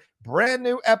another brand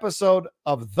new episode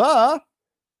of the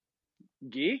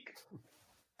Geek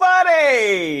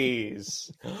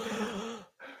Buddies.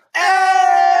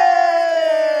 Hey!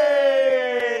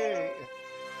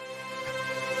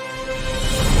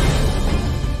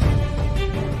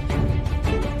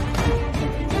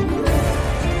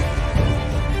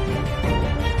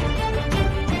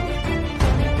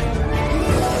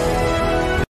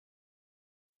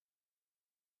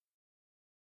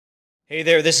 Hey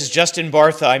there, this is Justin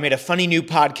Bartha. I made a funny new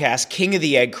podcast, King of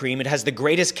the Egg Cream. It has the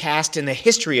greatest cast in the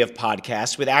history of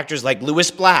podcasts with actors like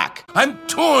Louis Black, I'm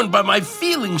torn by my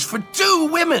feelings for two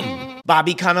women.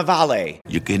 Bobby Cannavale,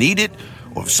 You can eat it,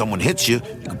 or if someone hits you,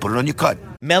 you can put it on your cut.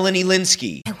 Melanie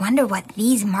Linsky, I wonder what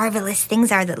these marvelous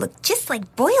things are that look just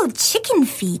like boiled chicken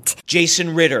feet.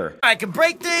 Jason Ritter, I can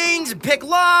break things and pick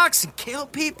locks and kill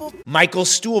people. Michael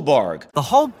Stuhlbarg, The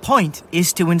whole point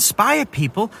is to inspire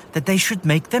people that they should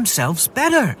make themselves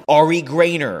better. Ari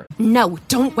Grainer, No,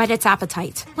 don't whet its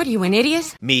appetite. What are you, an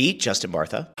idiot? me, Justin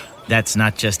Bartha, That's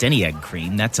not just any egg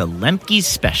cream, that's a Lemke's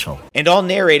special. and all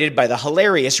narrated by the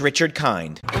hilarious Richard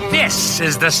Kind. This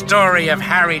is the story of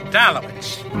Harry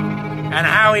Dalowitz and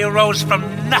how he rose from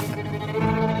nothing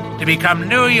to become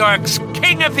New York's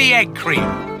King of the Egg Cream.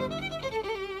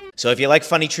 So if you like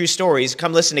funny true stories,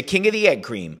 come listen to King of the Egg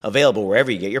Cream, available wherever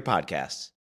you get your podcasts.